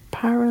with your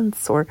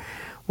parents or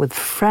with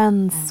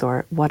friends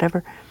or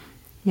whatever.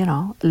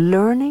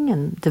 Learning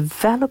and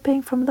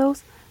developing from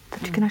those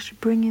that you can actually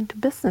bring into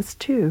business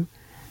too.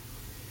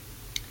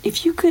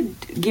 If you could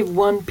give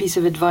one piece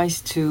of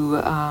advice to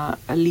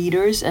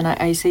leaders, and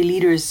I say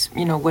leaders,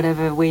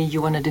 whatever way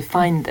you want to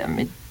define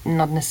them,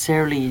 not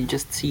necessarily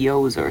just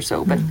CEOs or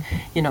so, but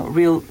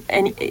real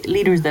any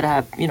leaders that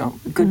have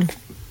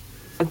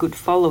a good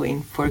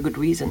following for a good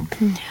reason.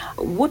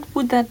 What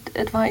would that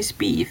advice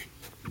be?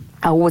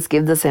 I always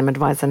give the same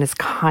advice, and it's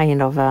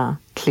kind of a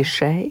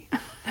cliche.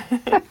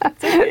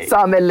 So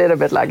I'm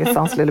it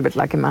sounds a little bit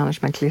like a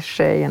management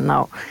cliche, and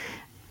now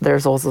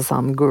there's also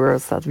some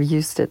gurus that have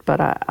used it, but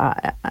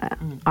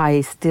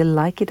I still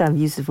like it. I've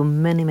used it for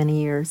many,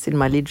 many years in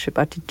my leadership.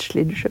 I teach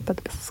leadership at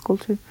the business school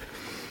too.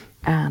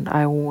 And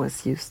I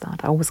always use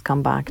that. I always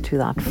come back to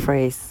that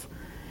phrase,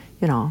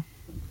 there are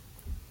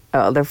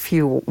a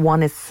few.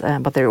 One is,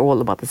 but they're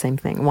all about the same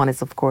thing. One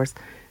is, of course,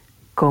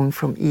 going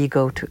from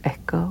ego to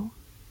echo.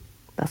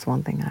 That's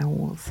one thing I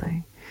always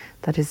say.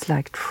 That is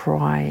like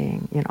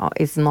trying,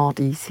 it's not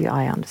easy.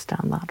 I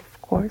understand that,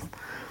 of course.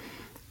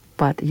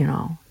 But,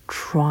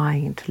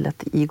 trying to let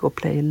the ego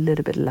play a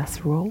little bit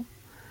less role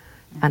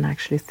and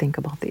actually think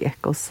about the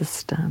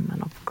ecosystem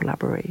and of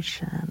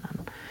collaboration.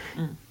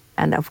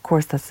 And of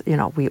course, that's,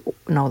 we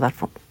know that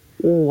from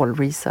all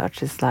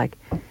research is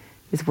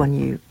when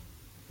you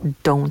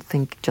don't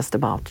think just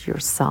about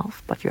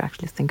yourself, but you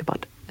actually think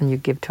about and you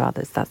give to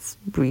others. That's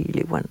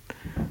really when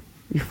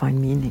you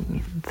find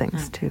meaning in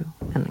things too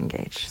and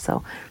engage.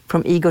 So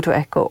from ego to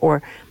echo,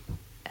 or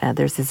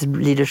there's this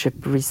leadership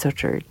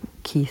researcher,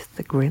 Keith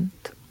Grint,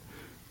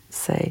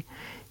 say,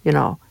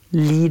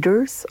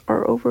 leaders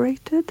are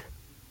overrated.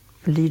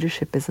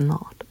 Leadership is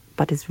not,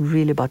 but it's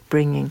really about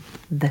bringing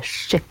the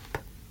ship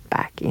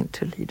back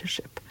into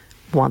leadership.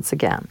 Once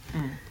again,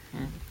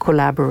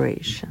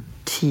 collaboration,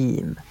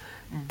 team,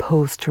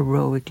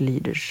 post-heroic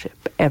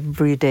leadership,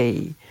 every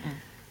day.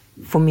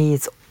 For me,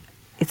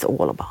 it's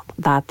all about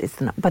that.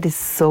 But it's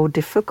so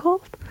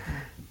difficult.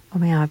 I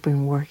mean, I've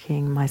been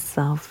working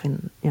myself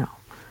in,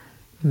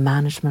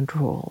 management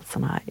roles,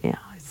 and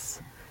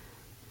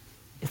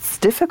it's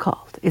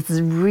difficult. It's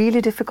really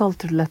difficult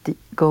to let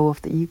go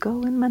of the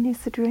ego in many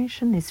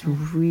situations. It's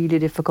really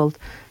difficult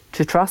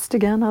to trust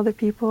again other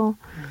people.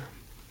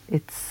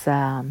 It's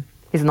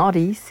not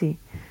easy.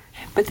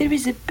 But there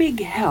is a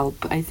big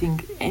help, I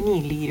think,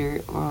 any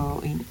leader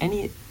or in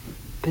any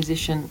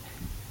position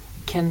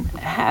can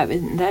have,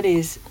 and that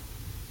is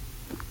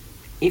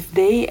if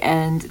they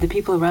and the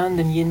people around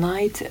them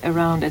unite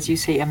around, as you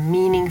say, a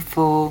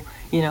meaningful,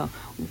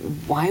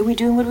 why are we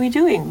doing what we're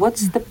doing?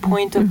 What's the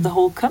point of the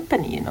whole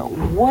company?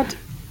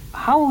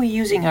 How are we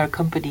using our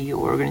company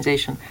or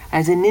organization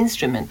as an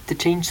instrument to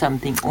change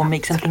something or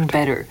make something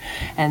better?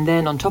 And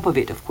then on top of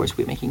it, of course,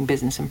 we're making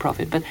business and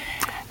profit. But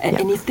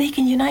and if they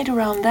can unite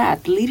around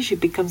that, leadership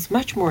becomes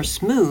much more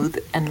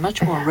smooth and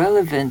much more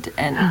relevant,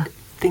 and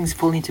things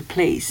fall into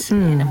place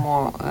in a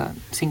more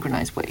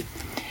synchronized way.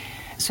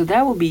 So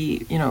that will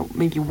be,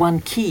 maybe one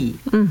key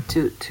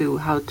to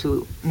how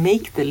to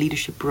make the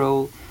leadership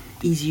role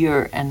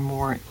easier and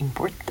more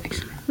important,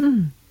 actually.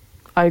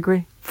 I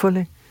agree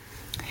fully.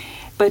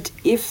 But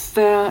if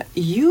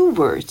you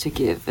were to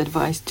give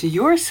advice to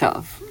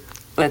yourself,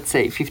 let's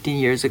say 15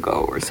 years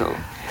ago or so,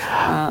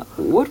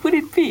 what would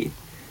it be?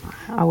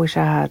 I wish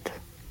I had,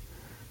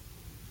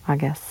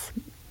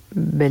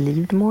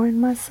 believed more in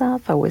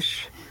myself. I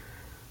wish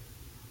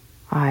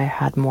I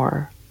had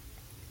more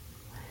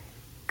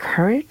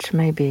courage.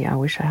 Maybe I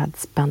wish I had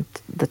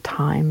spent the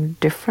time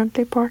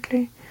differently,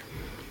 partly.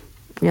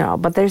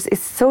 But it's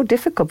so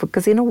difficult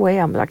because in a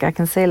way I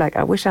can say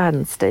I wish I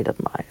hadn't stayed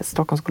at my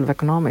Stockholm School of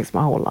Economics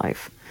my whole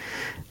life.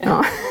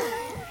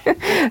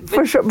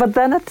 For sure. But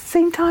then at the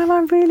same time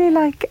I'm really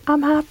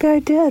I'm happy I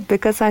did,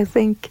 because I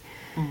think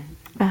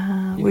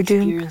we're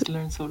doing.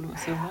 Learn so much.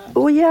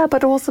 Oh yeah,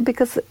 but also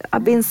because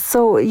I've been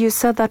so. You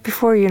said that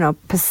before.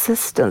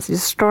 Persistence. You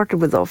started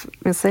with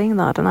saying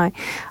that, and I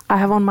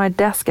have on my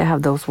desk. I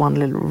have those one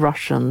little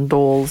Russian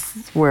dolls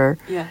where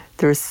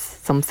there's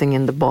something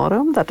in the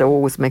bottom that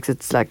always makes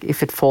it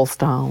if it falls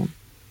down,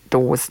 it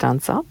always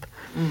stands up.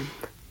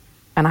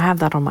 And I have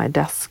that on my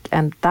desk,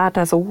 and that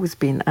has always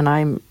been. And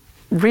I'm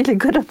really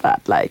good at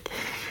that.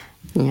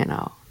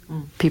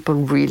 People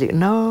really,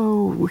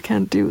 no, we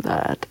can't do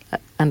that.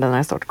 And then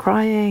I start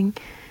crying.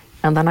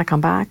 And then I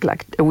come back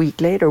a week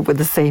later with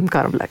the same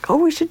kind of oh,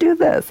 we should do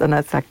this. And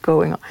it's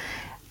going on.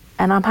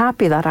 And I'm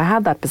happy that I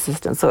had that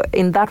persistence. So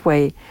in that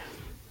way,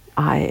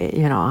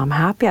 I'm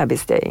happy I'll be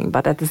staying.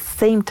 But at the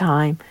same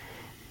time,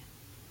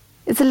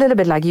 it's a little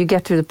bit you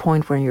get to the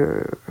point where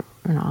you're,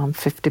 I'm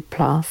 50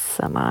 plus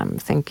and I'm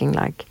thinking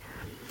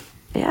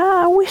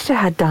I wish I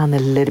had done a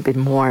little bit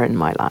more in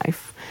my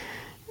life.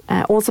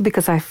 Also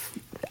because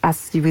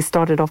as we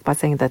started off by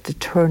saying that the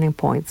turning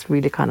points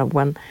really kind of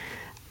when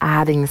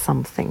adding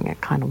something, a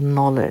kind of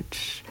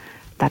knowledge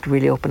that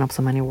really opened up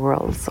so many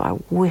worlds. So I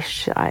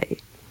wish I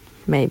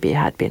maybe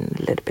had been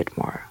a little bit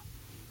more,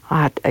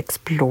 I had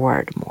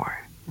explored more.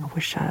 I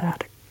wish I had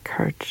the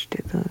courage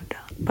to do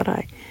that, but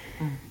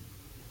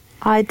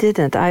I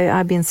didn't.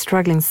 I've been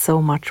struggling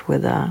so much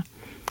with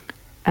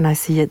and I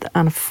see it,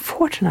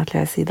 unfortunately,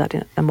 I see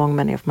that among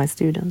many of my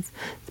students,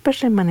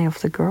 especially many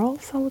of the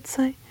girls, I would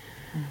say,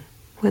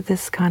 with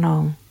this kind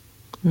of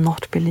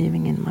not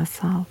believing in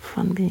myself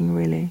and being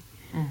really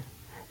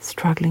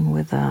struggling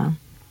with a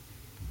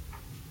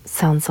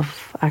sense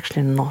of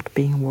actually not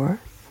being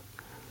worth.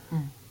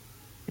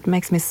 It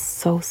makes me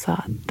so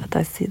sad that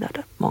I see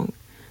that among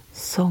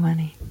so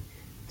many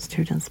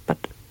students,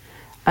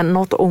 and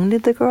not only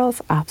the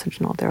girls,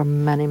 absolutely not. There are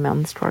many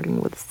men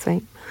struggling with the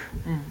same.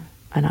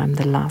 And I'm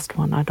the last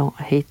one. I don't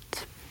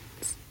hate,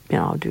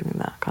 doing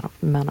that kind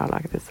of, men are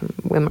like this and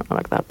women are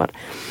like that. But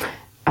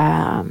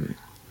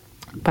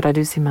I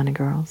do see many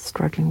girls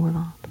struggling with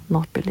that,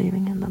 not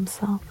believing in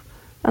themselves.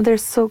 And they're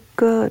so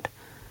good.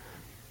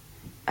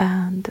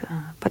 And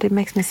but it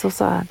makes me so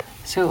sad.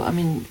 So, I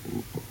mean,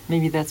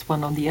 maybe that's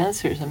one of the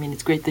answers. I mean,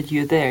 it's great that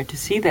you're there to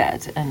see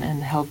that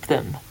and help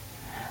them.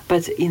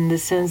 But in the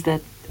sense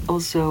that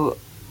also,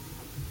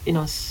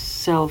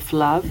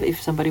 self-love, if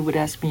somebody would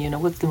ask me,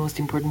 what's the most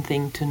important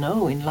thing to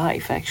know in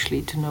life,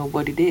 actually, to know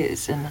what it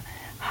is and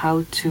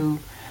how to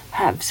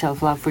have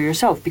self-love for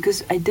yourself.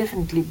 Because I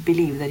definitely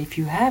believe that if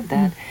you have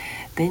that,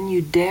 then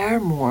you dare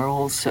more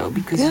also,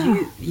 because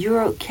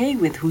you're okay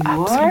with who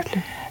you are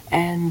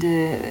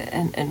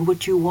and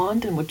what you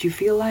want and what you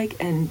feel like,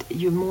 and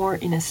you're more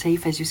in a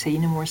safe, as you say,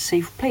 in a more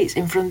safe place.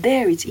 And from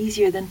there, it's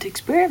easier than to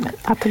experiment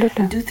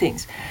and do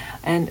things.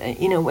 And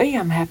in a way,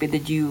 I'm happy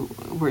that you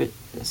were,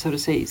 so to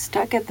say,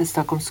 stuck at the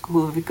Stockholm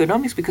School of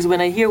Economics, because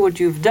when I hear what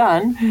you've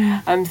done,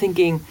 I'm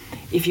thinking,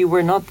 if you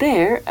were not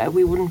there,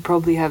 we wouldn't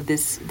probably have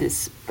this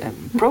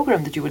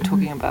program that you were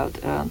talking about,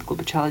 the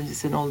global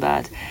challenges and all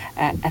that,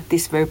 at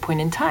this very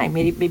point in time.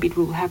 Maybe it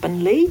will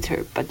happen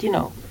later, but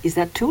is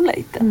that too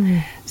late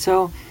then?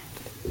 So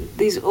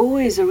there's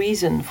always a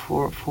reason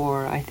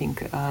for I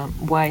think,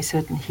 why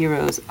certain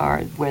heroes are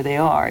where they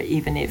are,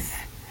 even if,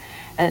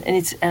 and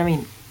it's, I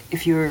mean,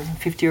 if you're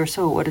 50 or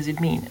so, what does it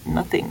mean?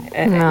 Nothing.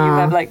 You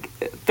have like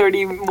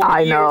 30 more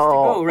years to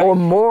go, right? Or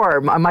more.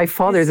 My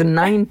father is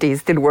 90,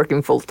 still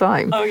working full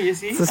time. Oh, you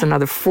see? So it's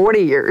another 40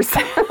 years.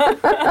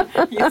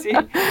 You see?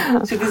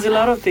 So there's a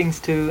lot of things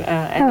too.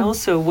 And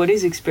also, what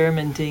is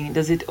experimenting?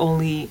 Does it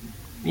only,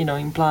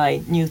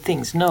 imply new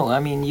things? No,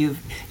 I mean,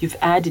 you've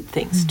added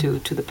things to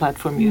the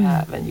platform you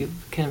have, and you've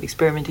kind of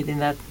experimented in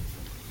that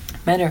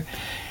manner.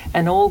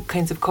 And all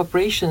kinds of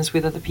cooperations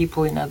with other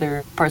people in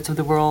other parts of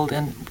the world,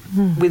 and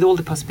with all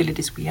the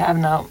possibilities we have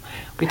now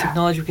with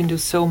technology, we can do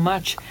so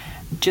much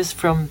just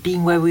from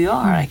being where we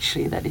are.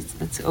 Actually,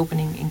 that's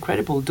opening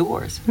incredible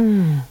doors.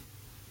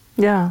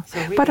 Yeah, so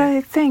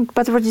really,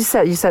 but what you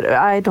said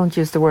I don't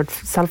use the word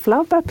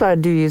self-love, but I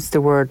do use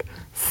the word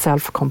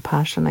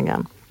self-compassion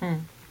again.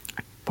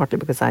 Partly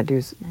because I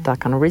do that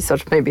kind of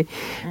research, maybe,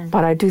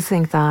 but I do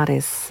think that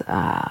is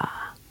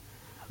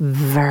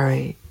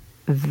very,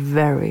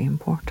 very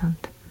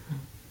important.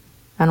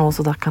 And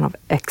also that kind of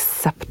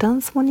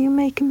acceptance when you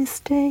make a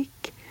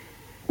mistake,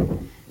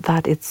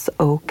 that it's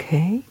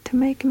okay to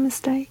make a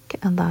mistake,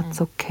 and that's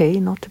okay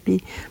not to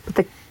be, but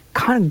the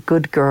kind of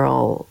good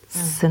girl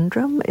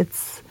syndrome,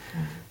 it's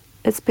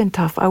been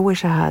tough. I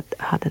wish I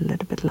had a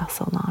little bit less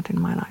of that in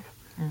my life.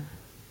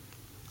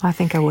 I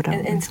think I would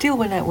have. And still,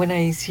 when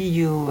I see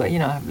you,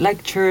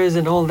 lectures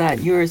and all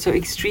that, you're so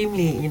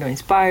extremely,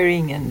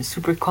 inspiring and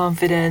super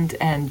confident,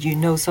 and you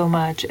know so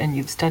much, and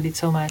you've studied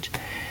so much,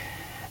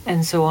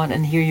 and so on.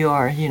 And here you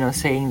are,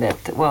 saying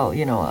that, well,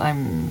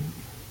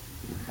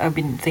 I've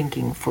been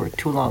thinking for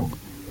too long,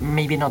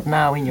 maybe not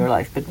now in your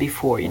life, but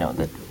before,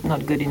 that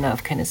not good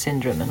enough kind of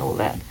syndrome and all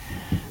that.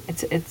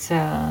 It's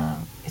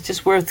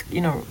just worth,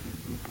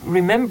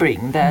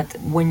 remembering that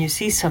when you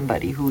see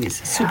somebody who is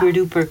super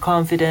duper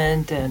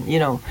confident and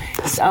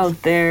is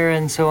out there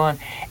and so on,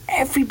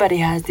 everybody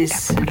has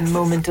this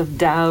moment of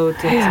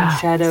doubt and some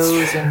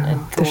shadows and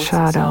thoughts. The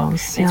shadows, and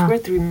so on. It's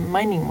worth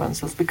reminding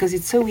oneself, because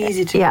it's so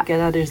easy to look at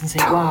others and say,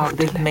 wow,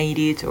 they've made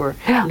it, or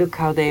look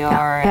how they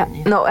are.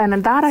 And, no,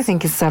 and that I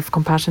think is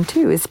self-compassion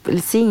too, is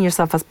seeing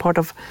yourself as part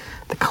of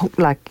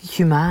the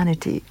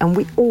humanity, and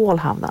we all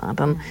have that.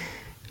 And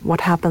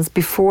what happens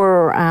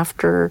before or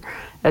after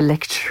a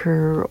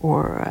lecture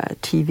or a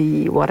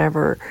TV,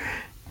 whatever,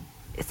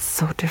 it's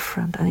so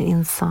different, and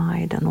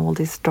inside, and all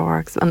these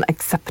darks, and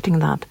accepting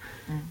that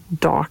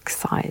dark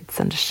sides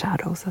and the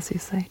shadows, as you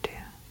say, too.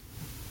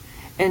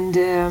 And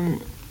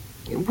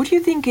what do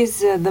you think is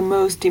the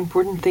most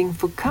important thing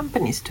for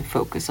companies to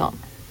focus on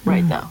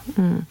right now?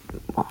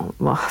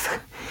 Well,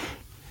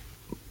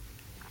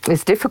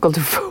 it's difficult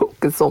to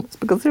focus on,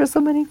 because there are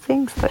so many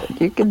things that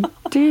you can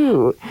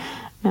do.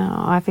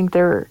 No, I think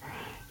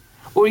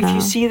Or if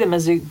you see them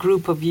as a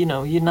group of,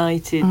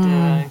 united,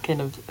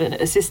 kind of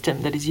a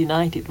system that is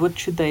united, what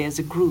should they as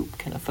a group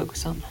kind of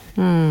focus on?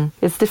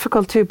 It's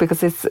difficult too,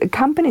 because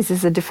companies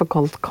is a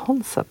difficult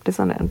concept,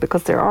 isn't it?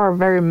 Because there are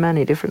very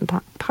many different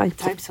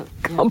types of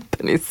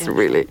companies,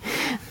 really.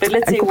 But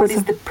let's say, what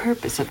is the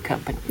purpose of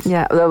companies?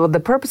 Yeah, the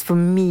purpose for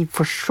me,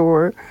 for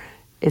sure,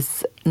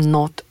 is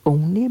not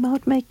only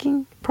about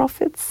making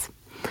profits.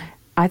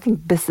 I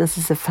think business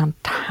is a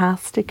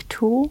fantastic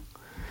tool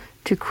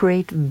to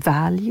create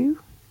value,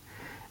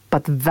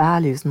 but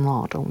value is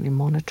not only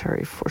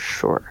monetary, for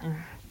sure.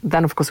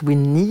 Then, of course, we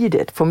need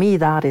it. For me,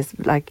 that is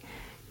like,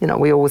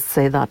 we always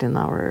say that in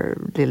our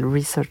little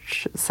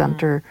research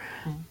center.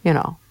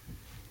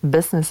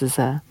 Business is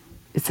a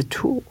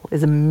tool,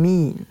 is a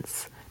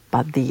means,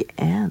 but the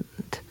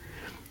end,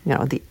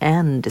 the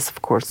end is,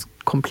 of course,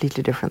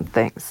 completely different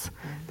things.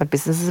 But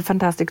business is a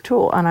fantastic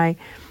tool, and I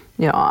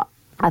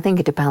think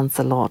it depends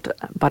a lot.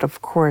 But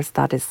of course,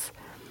 that is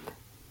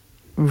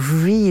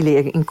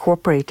really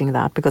incorporating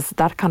that, because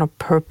that kind of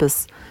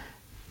purpose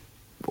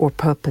or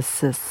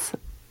purposes,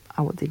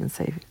 I would even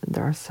say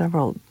there are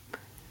several,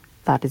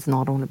 that is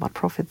not only about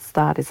profits.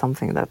 That is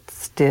something that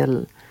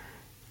still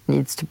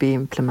needs to be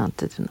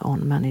implemented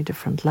on many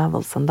different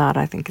levels, and that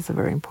I think is a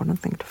very important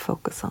thing to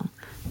focus on.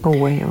 A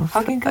way of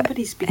how can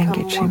companies become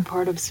more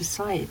part of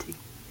society?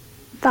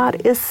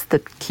 That is the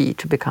key,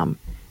 to become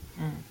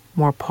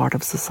more part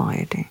of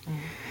society.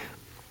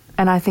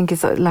 And I think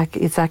it's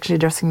actually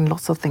addressing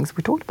lots of things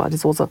we talked about.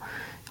 It's also,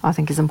 I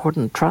think, it's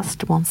important,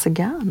 trust once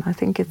again. I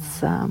think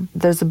it's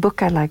there's a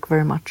book I like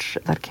very much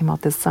that came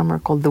out this summer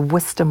called The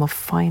Wisdom of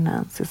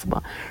Finance. It's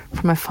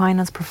from a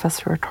finance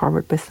professor at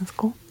Harvard Business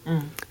School,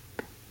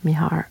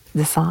 Mihar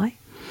Desai.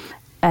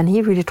 And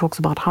he really talks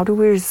about how do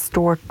we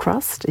restore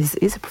trust.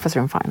 He's a professor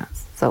in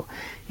finance. So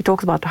he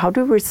talks about how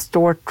do we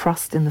restore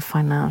trust in the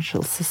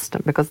financial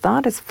system, because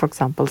that is, for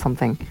example,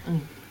 something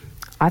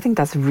I think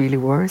that's really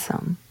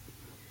worrisome.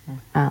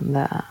 And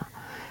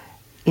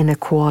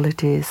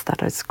inequalities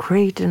that is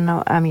created.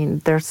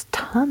 There's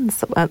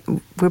tons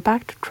of, we're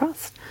back to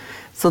trust.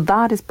 So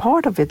that is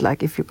part of it,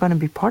 like if you're going to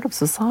be part of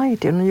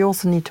society. And you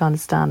also need to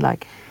understand,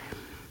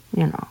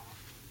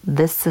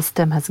 this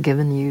system has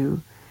given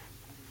you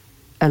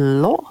a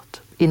lot.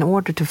 In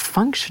order to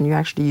function,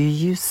 you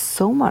use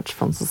so much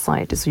from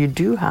society. So you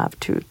do have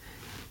to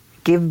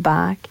give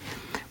back,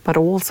 but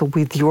also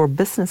with your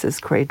businesses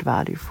create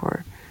value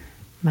for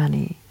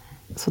many.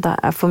 So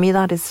that for me,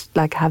 that is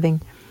like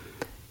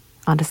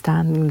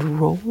understanding the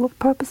role of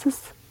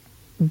purposes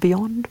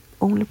beyond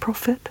only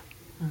profit.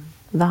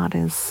 That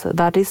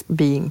is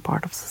being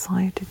part of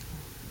society.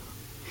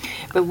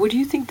 But what do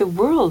you think the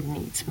world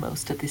needs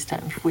most at this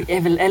time? If we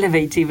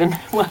elevate even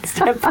one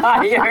step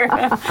higher.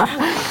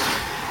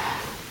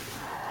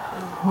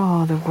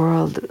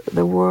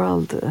 The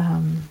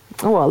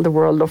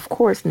world, of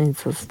course,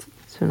 needs us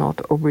to not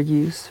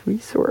overuse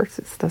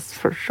resources. That's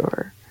for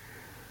sure.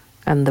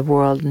 And the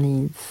world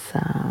needs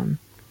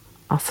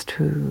us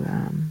to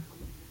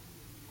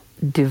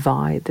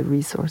divide the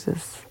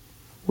resources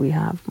we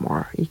have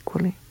more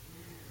equally.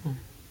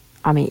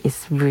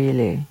 It's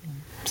really...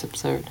 It's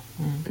absurd.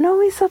 No,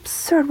 it's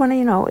absurd when,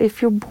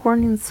 if you're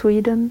born in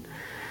Sweden,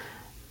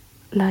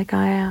 like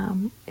I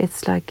am,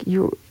 it's like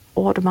you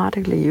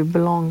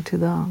belong to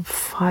the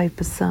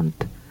 5%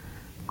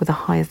 with the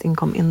highest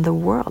income in the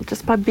world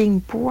just by being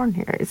born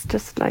here. It's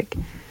just like...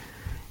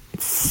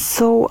 It's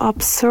so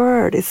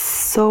absurd. It's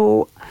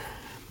so,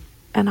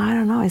 and I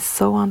don't know, it's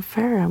so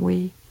unfair. And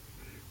we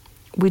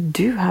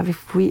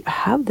if we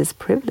have this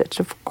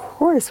privilege, of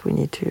course we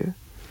need to,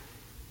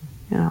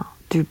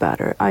 do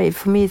better.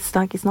 For me, it's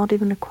not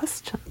even a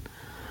question.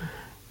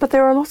 But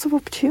there are lots of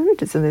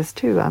opportunities in this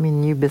too.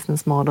 New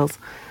business models,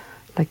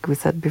 like we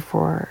said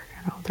before,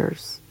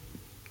 there's,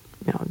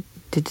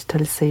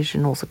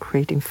 digitalization also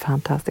creating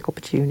fantastic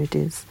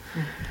opportunities.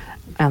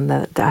 And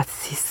that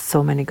sees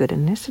so many good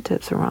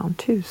initiatives around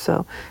too.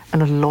 So,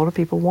 and a lot of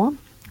people want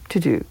to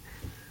do.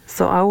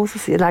 So I also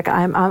see,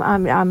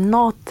 I'm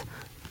not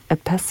a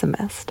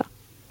pessimist,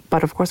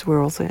 but of course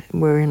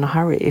we're in a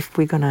hurry if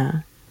we're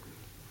gonna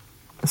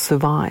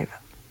survive.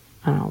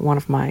 One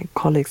of my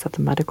colleagues at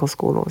the medical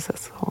school always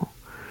says,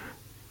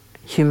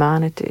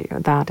 humanity,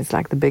 that is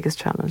like the biggest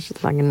challenge.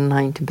 It's like a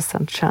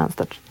 90% chance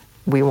that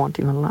we won't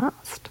even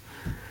last.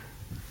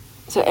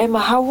 So Emma,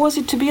 how was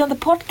it to be on the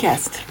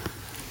podcast?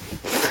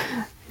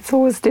 It's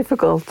always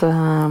difficult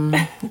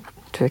to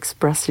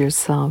express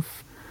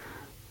yourself.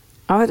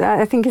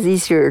 I think it's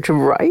easier to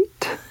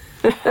write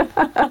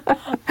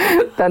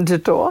than to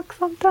talk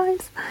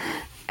sometimes.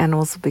 And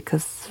also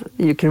because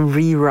you can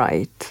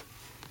rewrite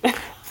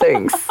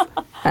things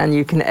and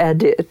you can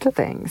edit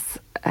things.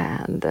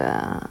 And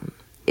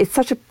it's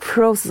such a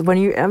process. When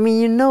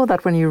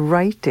that when you're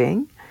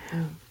writing,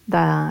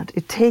 that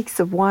it takes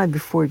a while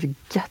before you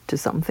get to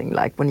something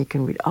like when you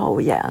can read,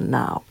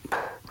 now.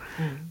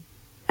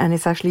 And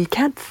it's actually, you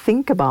can't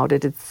think about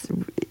it. It's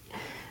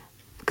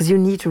because you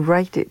need to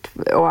write it,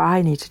 or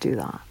I need to do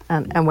that.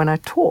 And when I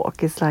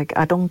talk, it's like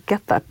I don't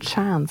get that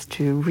chance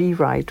to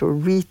rewrite or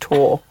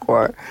retalk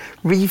or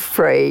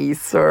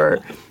rephrase or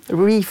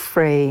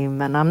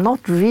reframe. And I'm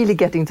not really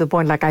getting to the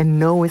point like I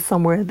know it's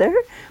somewhere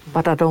there,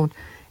 but I don't,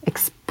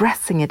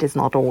 expressing it is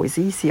not always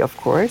easy, of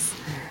course.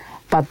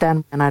 But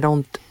then, and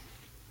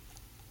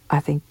I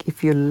think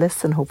if you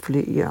listen,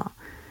 hopefully,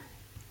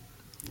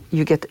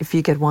 if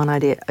you get one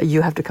idea,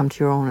 you have to come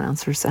to your own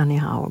answers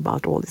anyhow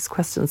about all these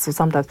questions. So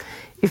sometimes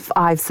if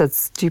I've said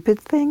stupid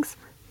things,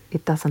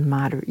 it doesn't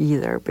matter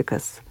either,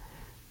 because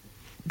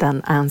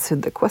then answer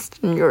the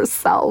question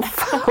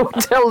yourself or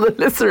tell the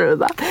listener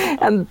that.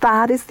 And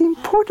that is the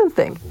important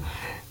thing.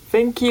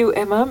 Thank you,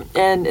 Emma,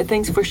 and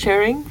thanks for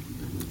sharing.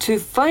 To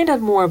find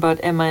out more about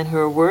Emma and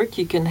her work,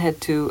 you can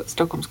head to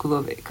Stockholm School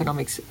of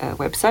Economics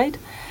website.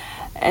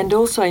 And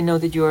also I know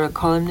that you're a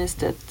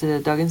columnist at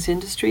Dagens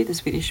Industri, the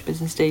Swedish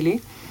Business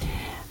Daily.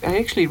 I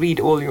actually read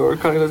all your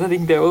columns. I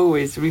think they're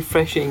always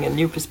refreshing and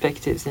new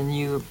perspectives and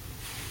new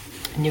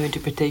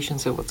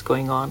interpretations of what's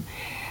going on.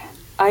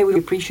 I would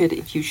appreciate it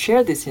if you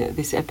share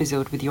this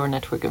episode with your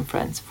network and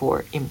friends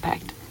for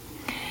impact.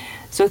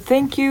 So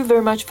thank you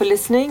very much for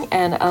listening,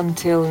 and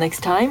until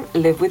next time,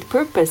 live with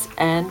purpose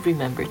and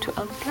remember to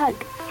unplug.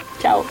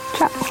 Ciao.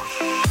 Ciao.